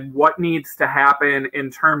happening, and what needs to happen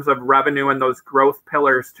in terms of revenue and those growth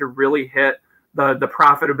pillars to really hit the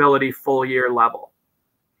profitability full year level?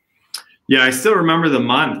 Yeah, I still remember the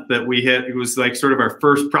month that we hit. It was like sort of our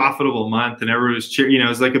first profitable month, and everyone was cheering. It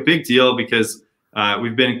was like a big deal because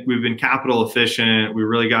we've been capital efficient. We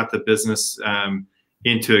really got the business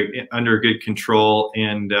under good control,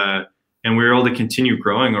 and we were able to continue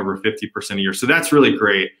growing over 50% a year. So that's really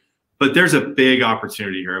great. But there's a big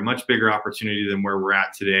opportunity here, a much bigger opportunity than where we're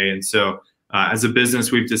at today. And so as a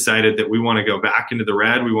business, we've decided that we want to go back into the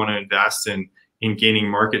red. We want to invest in gaining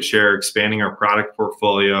market share, expanding our product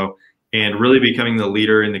portfolio, and really becoming the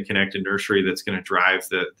leader in the connected nursery that's going to drive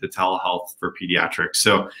the telehealth for pediatrics.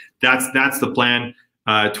 So that's the plan.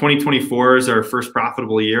 2024 is our first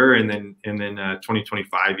profitable year, and then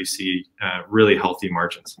 2025 you see really healthy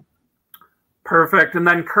margins. Perfect. And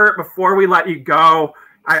then Kurt, before we let you go,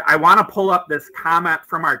 I want to pull up this comment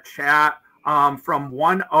from our chat from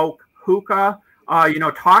One Oak Hookah.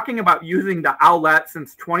 Talking about using the Owlet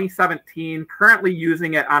since 2017, currently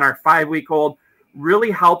using it on our 5-week-old.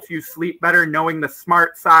 Really helps you sleep better knowing the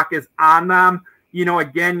smart sock is on them.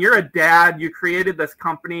 Again, you're a dad, you created this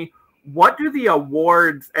company. What do the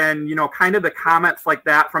awards and, kind of the comments like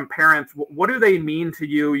that from parents, what do they mean to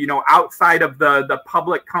you, outside of the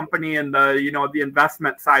public company and the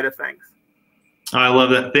investment side of things? I love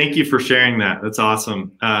that. Thank you for sharing that. That's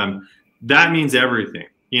awesome. That means everything.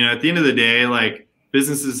 At the end of the day, like,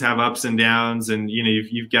 businesses have ups and downs, and,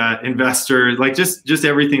 you've got investors, like just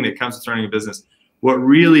everything that comes with running a business. What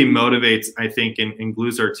really motivates, I think, and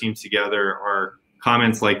glues our teams together are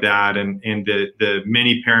comments like that, and the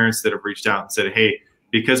many parents that have reached out and said, hey,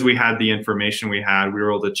 because we had the information we had, we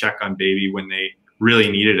were able to check on baby when they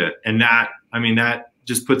really needed it. And that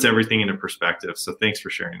just puts everything into perspective. So thanks for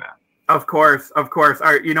sharing that. Of course.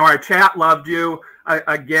 Our chat loved you.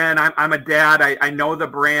 Again, I'm a dad. I know the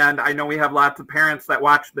brand. I know we have lots of parents that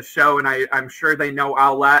watch the show, and I'm sure they know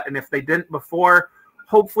Owlet. And if they didn't before,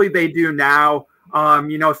 hopefully they do now.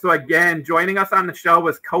 So again, joining us on the show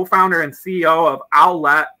was co-founder and CEO of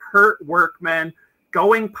Owlet, Kurt Workman,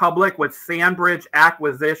 going public with Sandbridge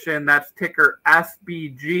Acquisition. That's ticker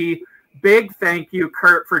SBG. Big thank you,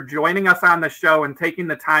 Kurt, for joining us on the show and taking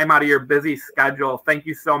the time out of your busy schedule. Thank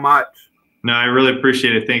you so much. No, I really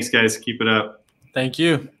appreciate it. Thanks, guys. Keep it up. Thank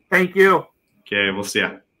you. Thank you. Okay, we'll see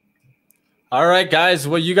ya. All right, guys.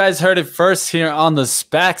 Well, you guys heard it first here on the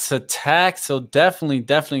SPACs Attack. So definitely,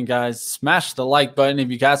 guys, smash the like button if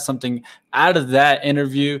you got something out of that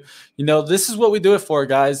interview. This is what we do it for,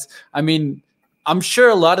 guys. I mean, I'm sure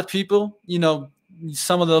a lot of people,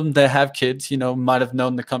 some of them that have kids, might have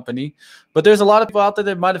known the company, but there's a lot of people out there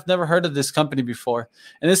that might have never heard of this company before.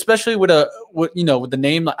 And especially with the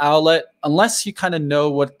name Owlet, unless you kind of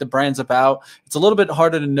know what the brand's about, it's a little bit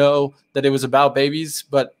harder to know that it was about babies.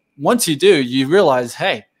 But once you do, you realize,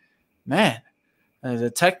 hey, man,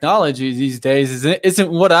 the technology these days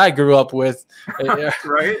isn't what I grew up with,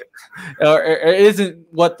 right? Or isn't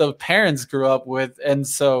what the parents grew up with. And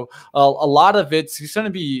so a lot of it's going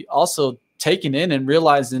to be also taking in and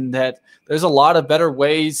realizing that there's a lot of better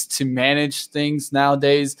ways to manage things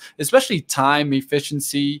nowadays, especially time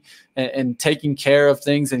efficiency and taking care of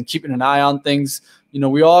things and keeping an eye on things.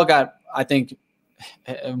 We all got, I think,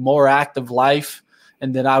 a more active life.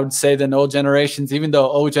 And then I would say than old generations, even though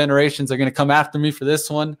old generations are going to come after me for this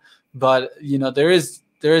one. But, there is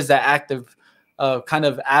that active kind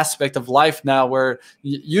of aspect of life now where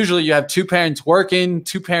usually you have two parents working,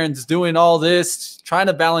 two parents doing all this, trying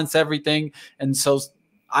to balance everything. And so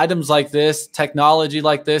items like this, technology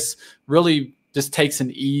like this really just takes an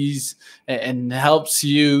ease and helps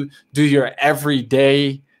you do your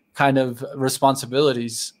everyday kind of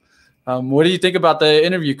responsibilities. What do you think about the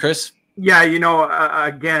interview, Chris? Yeah,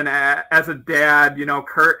 again, as a dad,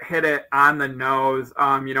 Kurt hit it on the nose.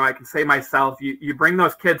 I can say myself, you bring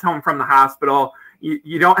those kids home from the hospital,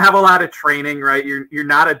 you don't have a lot of training, right? You're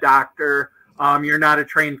not a doctor, you're not a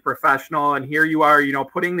trained professional, and here you are,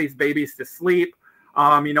 putting these babies to sleep,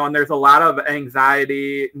 and there's a lot of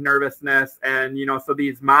anxiety, nervousness, and, so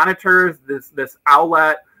these monitors, this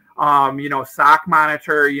Owlet, sock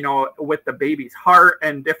monitor, with the baby's heart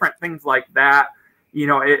and different things like that.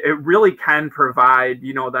 It really can provide,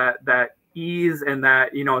 that ease and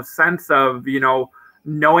that, sense of,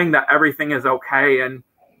 knowing that everything is okay. And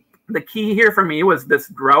the key here for me was this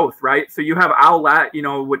growth, right? So you have Owlet,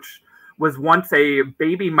 which was once a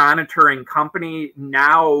baby monitoring company,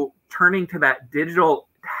 now turning to that digital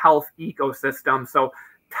health ecosystem. So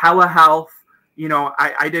telehealth,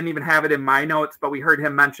 I didn't even have it in my notes, but we heard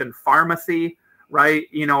him mention pharmacy, right?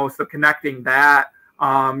 So connecting that,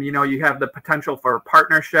 you have the potential for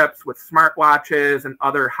partnerships with smartwatches and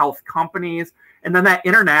other health companies. And then that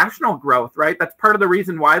international growth, right? That's part of the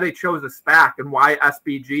reason why they chose a SPAC and why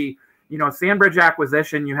SBG, Sandbridge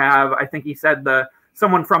acquisition. You have, I think he said,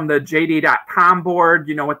 someone from the JD.com board,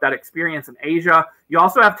 with that experience in Asia. You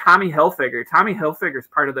also have Tommy Hilfiger. Tommy Hilfiger is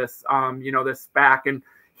part of this, this SPAC, and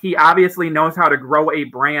he obviously knows how to grow a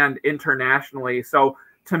brand internationally. So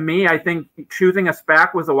to me, I think choosing a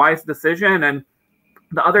SPAC was a wise decision. And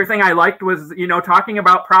the other thing I liked was, talking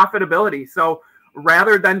about profitability. So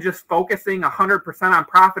rather than just focusing 100% on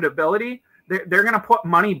profitability, they're going to put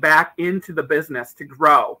money back into the business to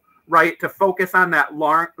grow, right? To focus on that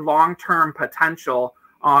long-term potential,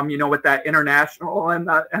 with that international and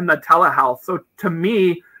the telehealth. So to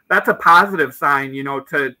me, that's a positive sign,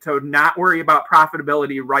 to not worry about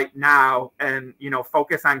profitability right now and,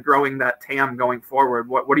 focus on growing that TAM going forward.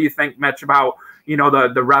 What do you think, Mitch, about,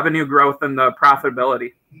 the revenue growth and the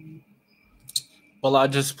profitability? Well, I'll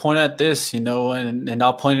just point at this, and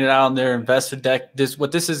I'll point it out on their investor deck.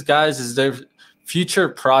 What this is, guys, is their future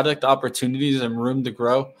product opportunities and room to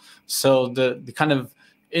grow. So the kind of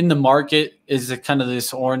in the market is the kind of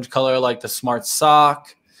this orange color, like the Smart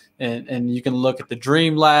Sock, and you can look at the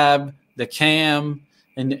Dream Lab, the Cam,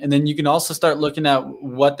 and then you can also start looking at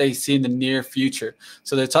what they see in the near future.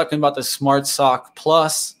 So they're talking about the Smart Sock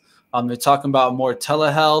Plus. They're talking about more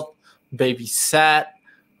telehealth, baby sat,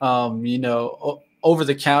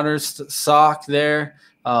 over-the-counter sock there,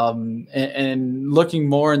 and looking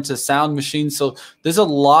more into sound machines. So there's a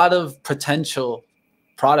lot of potential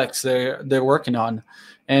products they're working on.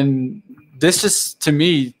 And this just, to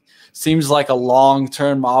me, seems like a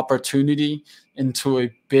long-term opportunity into a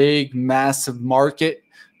big, massive market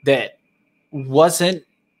that wasn't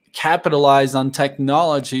capitalized on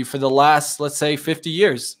technology for the last, let's say, 50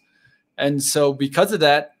 years. And so because of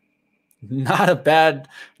that, not a bad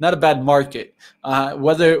market.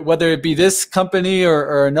 Whether it be this company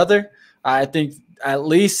or another, I think at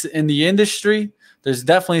least in the industry, there's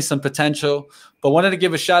definitely some potential. But wanted to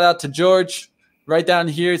give a shout out to George. Right down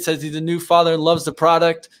here, it says he's a new father and loves the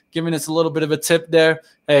product, giving us a little bit of a tip there.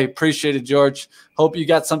 Hey, appreciate it, George. Hope you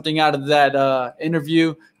got something out of that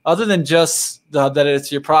interview, other than just that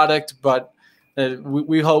it's your product, but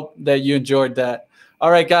we hope that you enjoyed that. All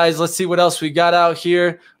right, guys, let's see what else we got out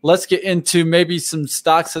here. Let's get into maybe some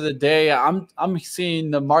stocks of the day. I'm seeing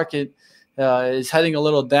the market is heading a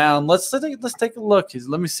little down. Let's take a look.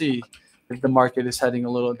 Let me see if the market is heading a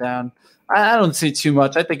little down. I don't see too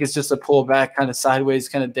much. I think it's just a pullback, kind of sideways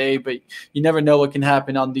kind of day, but you never know what can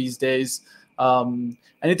happen on these days.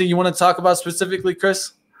 Anything you want to talk about specifically,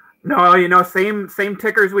 Chris? No, same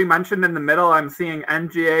tickers we mentioned in the middle. I'm seeing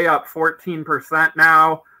NGA up 14%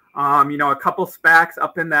 now. A couple SPACs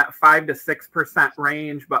up in that 5 to 6%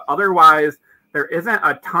 range, but otherwise there isn't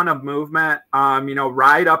a ton of movement.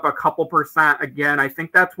 Ride up a couple percent again. I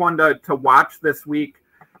think that's one to watch this week.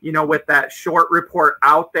 With that short report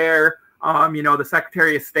out there. The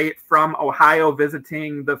Secretary of State from Ohio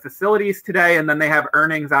visiting the facilities today, and then they have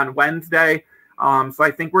earnings on Wednesday. So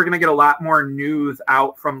I think we're going to get a lot more news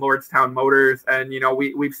out from Lordstown Motors. And,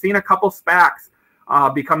 we've seen a couple SPACs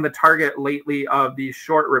become the target lately of these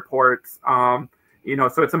short reports. So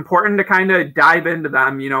it's important to kind of dive into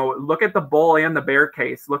them, look at the bull and the bear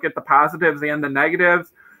case, look at the positives and the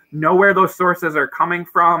negatives, know where those sources are coming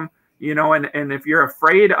from. And if you're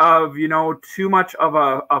afraid of, too much of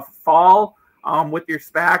a fall with your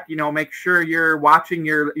SPAC, make sure you're watching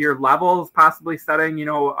your levels, possibly setting,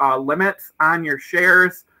 limits on your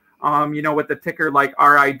shares, with the ticker like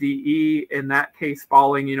RIDE, in that case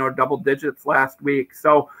falling, double digits last week.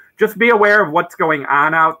 So just be aware of what's going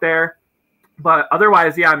on out there. But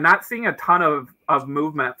otherwise, yeah, I'm not seeing a ton of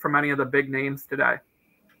movement from any of the big names today.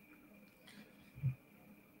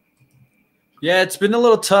 Yeah, it's been a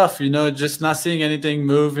little tough, just not seeing anything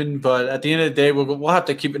moving. But at the end of the day, we'll have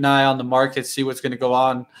to keep an eye on the market, see what's going to go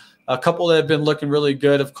on. A couple that have been looking really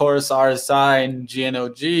good, of course, RSI and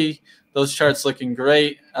GNOG. Those charts looking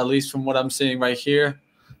great, at least from what I'm seeing right here.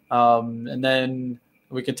 And then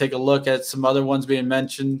we can take a look at some other ones being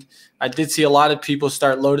mentioned. I did see a lot of people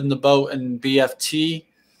start loading the boat in BFT.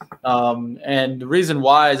 And the reason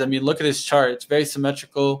why is, look at this chart. It's very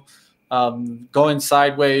symmetrical, going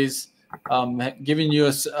sideways. giving you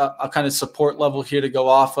a kind of support level here to go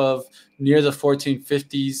off of near the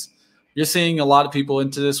 1450s. You're seeing a lot of people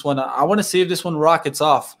into this one. I want to see if this one rockets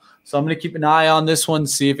off. So I'm going to keep an eye on this one,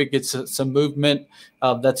 see if it gets some movement.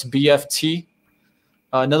 That's BFT.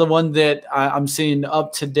 Another one that I'm seeing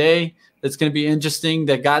up today that's going to be interesting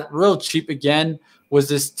that got real cheap again was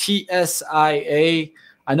this TSIA.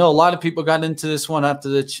 I know a lot of people got into this one after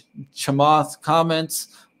the Chamath comments,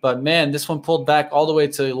 but man, this one pulled back all the way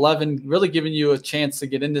to 11, really giving you a chance to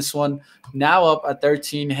get in this one. Now up at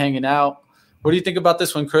 13, hanging out. What do you think about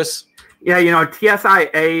this one, Chris? Yeah,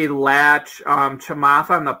 TSIA, Latch,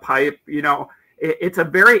 Chamath on the pipe, it's a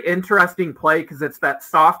very interesting play because it's that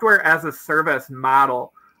software as a service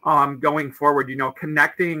model going forward,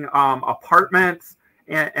 connecting apartments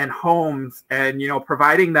and homes and,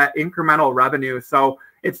 providing that incremental revenue. So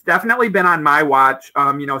it's definitely been on my watch,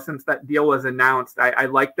 since that deal was announced. I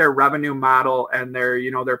like their revenue model and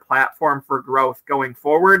their platform for growth going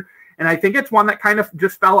forward. And I think it's one that kind of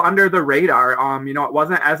just fell under the radar. It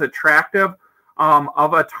wasn't as attractive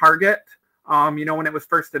of a target, when it was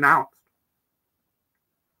first announced.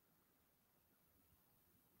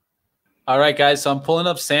 All right, guys. So I'm pulling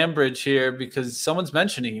up Sandbridge here because someone's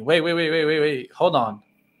mentioning. Wait. Hold on.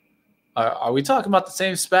 Are we talking about the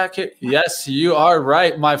same SPAC here? Yes, you are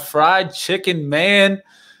right. My fried chicken man.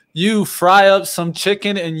 You fry up some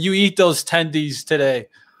chicken and you eat those tendies today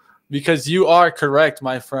because you are correct,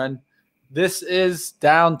 my friend. This is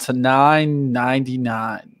down to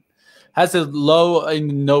 $9.99. Has a low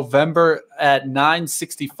in November at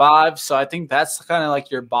 $9.65. So I think that's kind of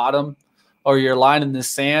like your bottom or your line in the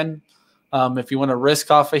sand if you want to risk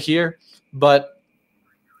off of here. But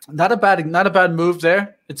not a bad move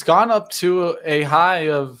there. It's gone up to a high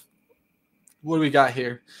of, what do we got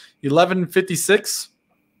here? 11.56.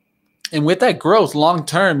 And with that growth long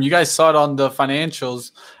term, you guys saw it on the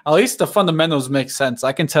financials. At least the fundamentals make sense.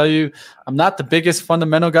 I can tell you, I'm not the biggest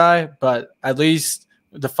fundamental guy, but at least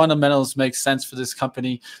the fundamentals make sense for this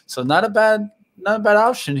company. So not a bad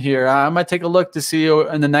option here. I might take a look to see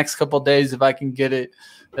in the next couple of days if I can get it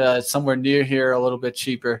somewhere near here a little bit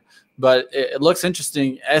cheaper. But it looks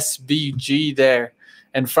interesting. SBG there.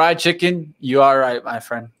 And fried chicken, you are right, my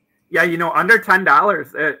friend. Yeah, under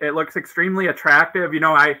 $10, it looks extremely attractive.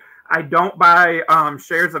 I don't buy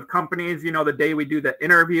shares of companies, the day we do the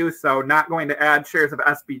interview. So not going to add shares of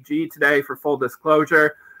SBG today for full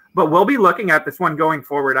disclosure. But we'll be looking at this one going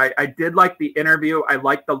forward. I did like the interview. I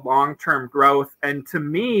like the long-term growth. And to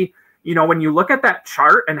me, when you look at that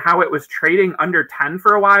chart and how it was trading under 10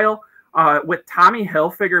 for a while, with Tommy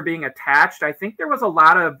Hilfiger being attached, I think there was a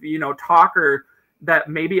lot of, talker that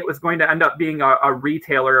maybe it was going to end up being a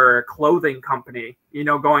retailer or a clothing company,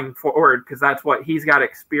 going forward, because that's what he's got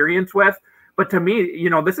experience with. But to me,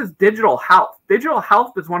 this is digital health. Digital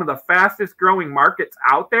health is one of the fastest growing markets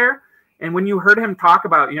out there. And when you heard him talk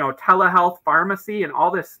about, telehealth, pharmacy, and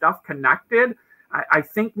all this stuff connected, I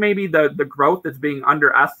think maybe the growth is being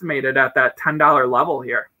underestimated at that $10 level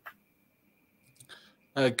here.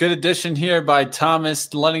 A good addition here by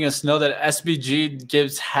Thomas, letting us know that SBG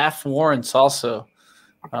gives half warrants also.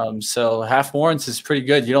 So half warrants is pretty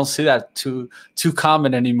good. You don't see that too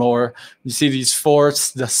common anymore. You see these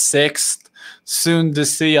fourths, the sixth, soon to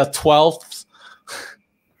see a 12th.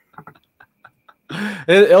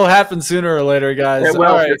 It'll happen sooner or later, guys. It will,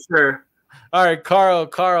 all right. For sure. All right,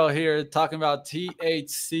 Carl here talking about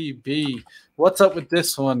THCB. What's up with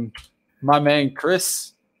this one, my man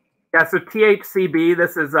Chris? Yeah, so THCB,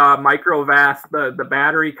 this is Microvast, the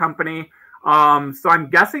battery company. So I'm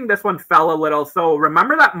guessing this one fell a little. So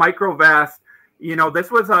remember that Microvast,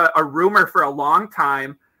 this was a rumor for a long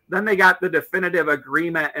time. Then they got the definitive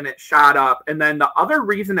agreement and it shot up. And then the other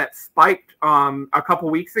reason it spiked a couple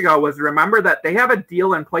weeks ago was, remember that they have a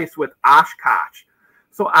deal in place with Oshkosh.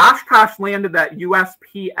 So Oshkosh landed that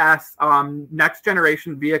USPS next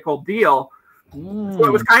generation vehicle deal. So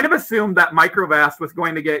it was kind of assumed that Microvast was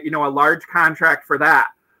going to get, a large contract for that.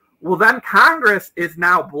 Well, then Congress is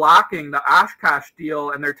now blocking the Oshkosh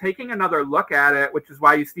deal, and they're taking another look at it, which is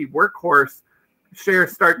why you see Workhorse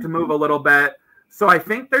shares start to move a little bit. So I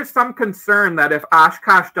think there's some concern that if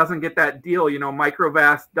Oshkosh doesn't get that deal,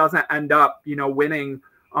 Microvast doesn't end up, winning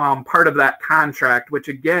part of that contract, which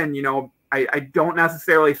again, I don't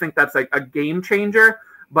necessarily think that's like a game changer.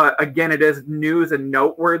 But again, it is news and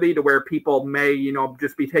noteworthy to where people may,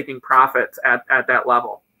 just be taking profits at that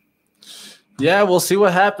level. Yeah, we'll see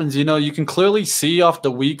what happens. You can clearly see off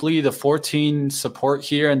the weekly, the 14 support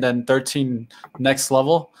here and then 13 next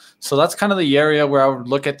level. So that's kind of the area where I would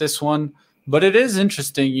look at this one. But it is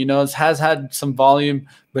interesting, it has had some volume,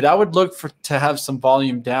 but I would look to have some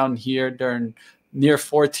volume down here during near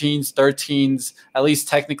 14s, 13s, at least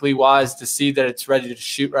technically wise, to see that it's ready to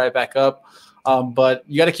shoot right back up. But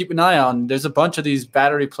you got to keep an eye on. There's a bunch of these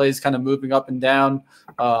battery plays kind of moving up and down.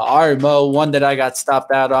 RMO, one that I got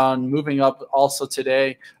stopped out on, moving up also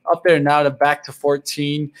today, up there now to back to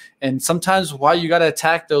 14. And sometimes why you got to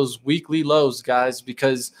attack those weekly lows, guys,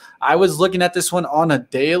 because I was looking at this one on a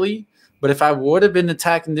daily, but if I would have been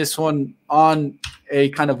attacking this one on a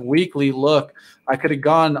kind of weekly look, I could have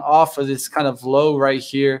gone off of this kind of low right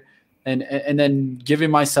here and then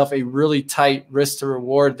giving myself a really tight risk to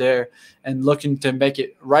reward there and looking to make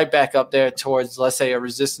it right back up there towards, let's say, a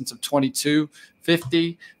resistance of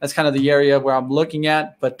 22.50. That's kind of the area where I'm looking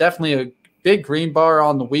at, but definitely a big green bar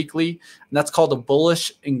on the weekly, and that's called a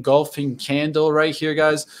bullish engulfing candle right here,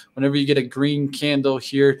 guys. Whenever you get a green candle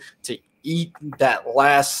here to eat that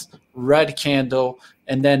last red candle,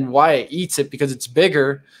 and then why it eats it, because it's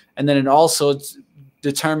bigger, and then it also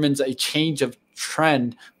determines a change of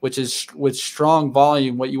trend, which is with strong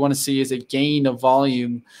volume. What you want to see is a gain of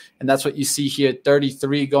volume, and that's what you see here,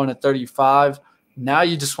 33 going to 35. Now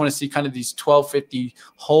you just want to see kind of these 1250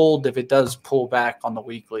 hold if it does pull back on the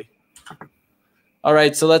weekly. All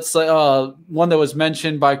right, so let's one that was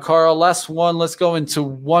mentioned by Carl. Last one. Let's go into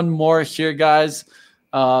one more here, guys.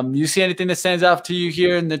 You see anything that stands out to you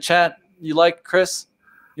here in the chat you like, Chris?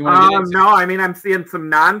 You no, I mean, I'm seeing some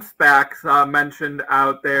non-SPACs mentioned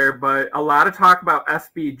out there, but a lot of talk about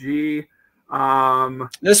SBG.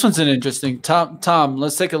 This one's an interesting. Tom,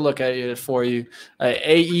 let's take a look at it for you.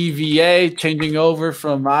 AEVA changing over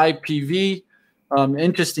from IPV.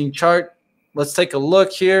 Interesting chart. Let's take a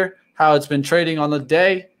look here, how it's been trading on the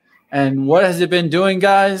day. And what has it been doing,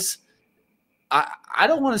 guys? I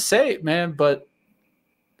don't want to say it, man, but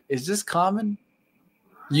is this common?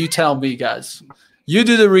 You tell me, guys. You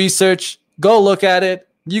do the research. Go look at it.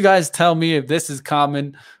 You guys tell me if this is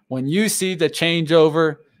common. When you see the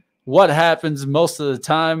changeover, what happens most of the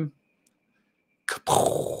time?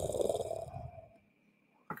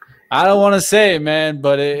 I don't want to say it, man,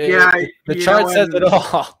 but the chart says it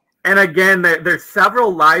all. And again, there's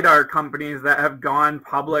several LiDAR companies that have gone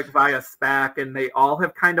public via SPAC, and they all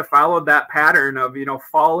have kind of followed that pattern of,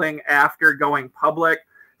 falling after going public.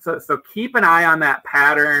 So keep an eye on that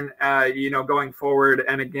pattern, going forward.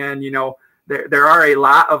 And again, there are a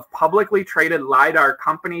lot of publicly traded LiDAR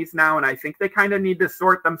companies now, and I think they kind of need to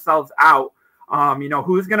sort themselves out.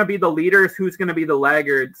 Who's going to be the leaders, who's going to be the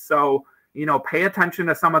laggards. So, pay attention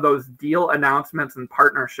to some of those deal announcements and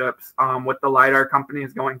partnerships with the LiDAR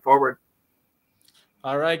companies going forward.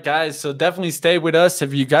 All right, guys. So definitely stay with us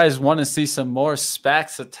if you guys want to see some more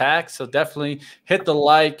SPACs attacks. So definitely hit the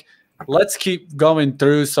like. Let's keep going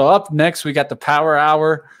through. So up next, we got the Power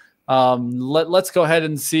Hour. Let's go ahead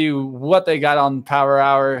and see what they got on Power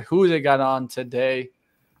Hour, who they got on today.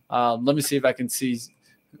 Let me see if I can see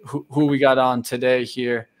who we got on today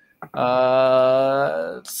here.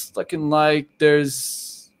 It's looking like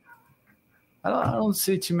there's I don't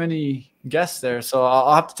see too many guests there, so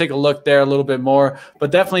I'll have to take a look there a little bit more.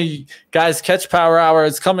 But definitely, guys, catch Power Hour.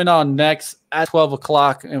 It's coming on next at 12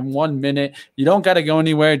 o'clock in 1 minute. You don't got to go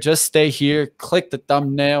anywhere. Just stay here, click the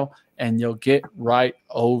thumbnail, and you'll get right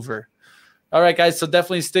over. All right, guys, so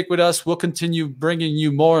definitely stick with us. We'll continue bringing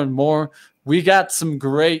you more and more. We got some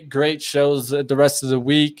great shows the rest of the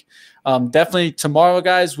week. Definitely tomorrow,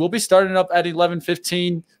 guys, we'll be starting up at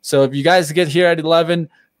 11:15. So if you guys get here at 11,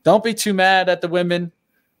 don't be too mad at the women.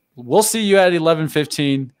 We'll see you at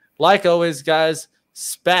 11:15. Like always, guys,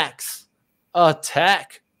 SPACs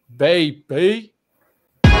attack, baby.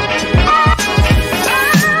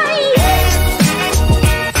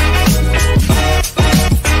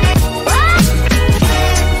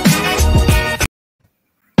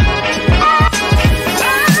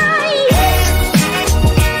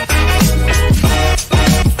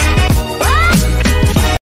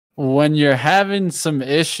 When you're having some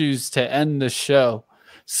issues to end the show,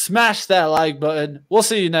 smash that like button. We'll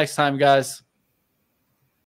see you next time, guys.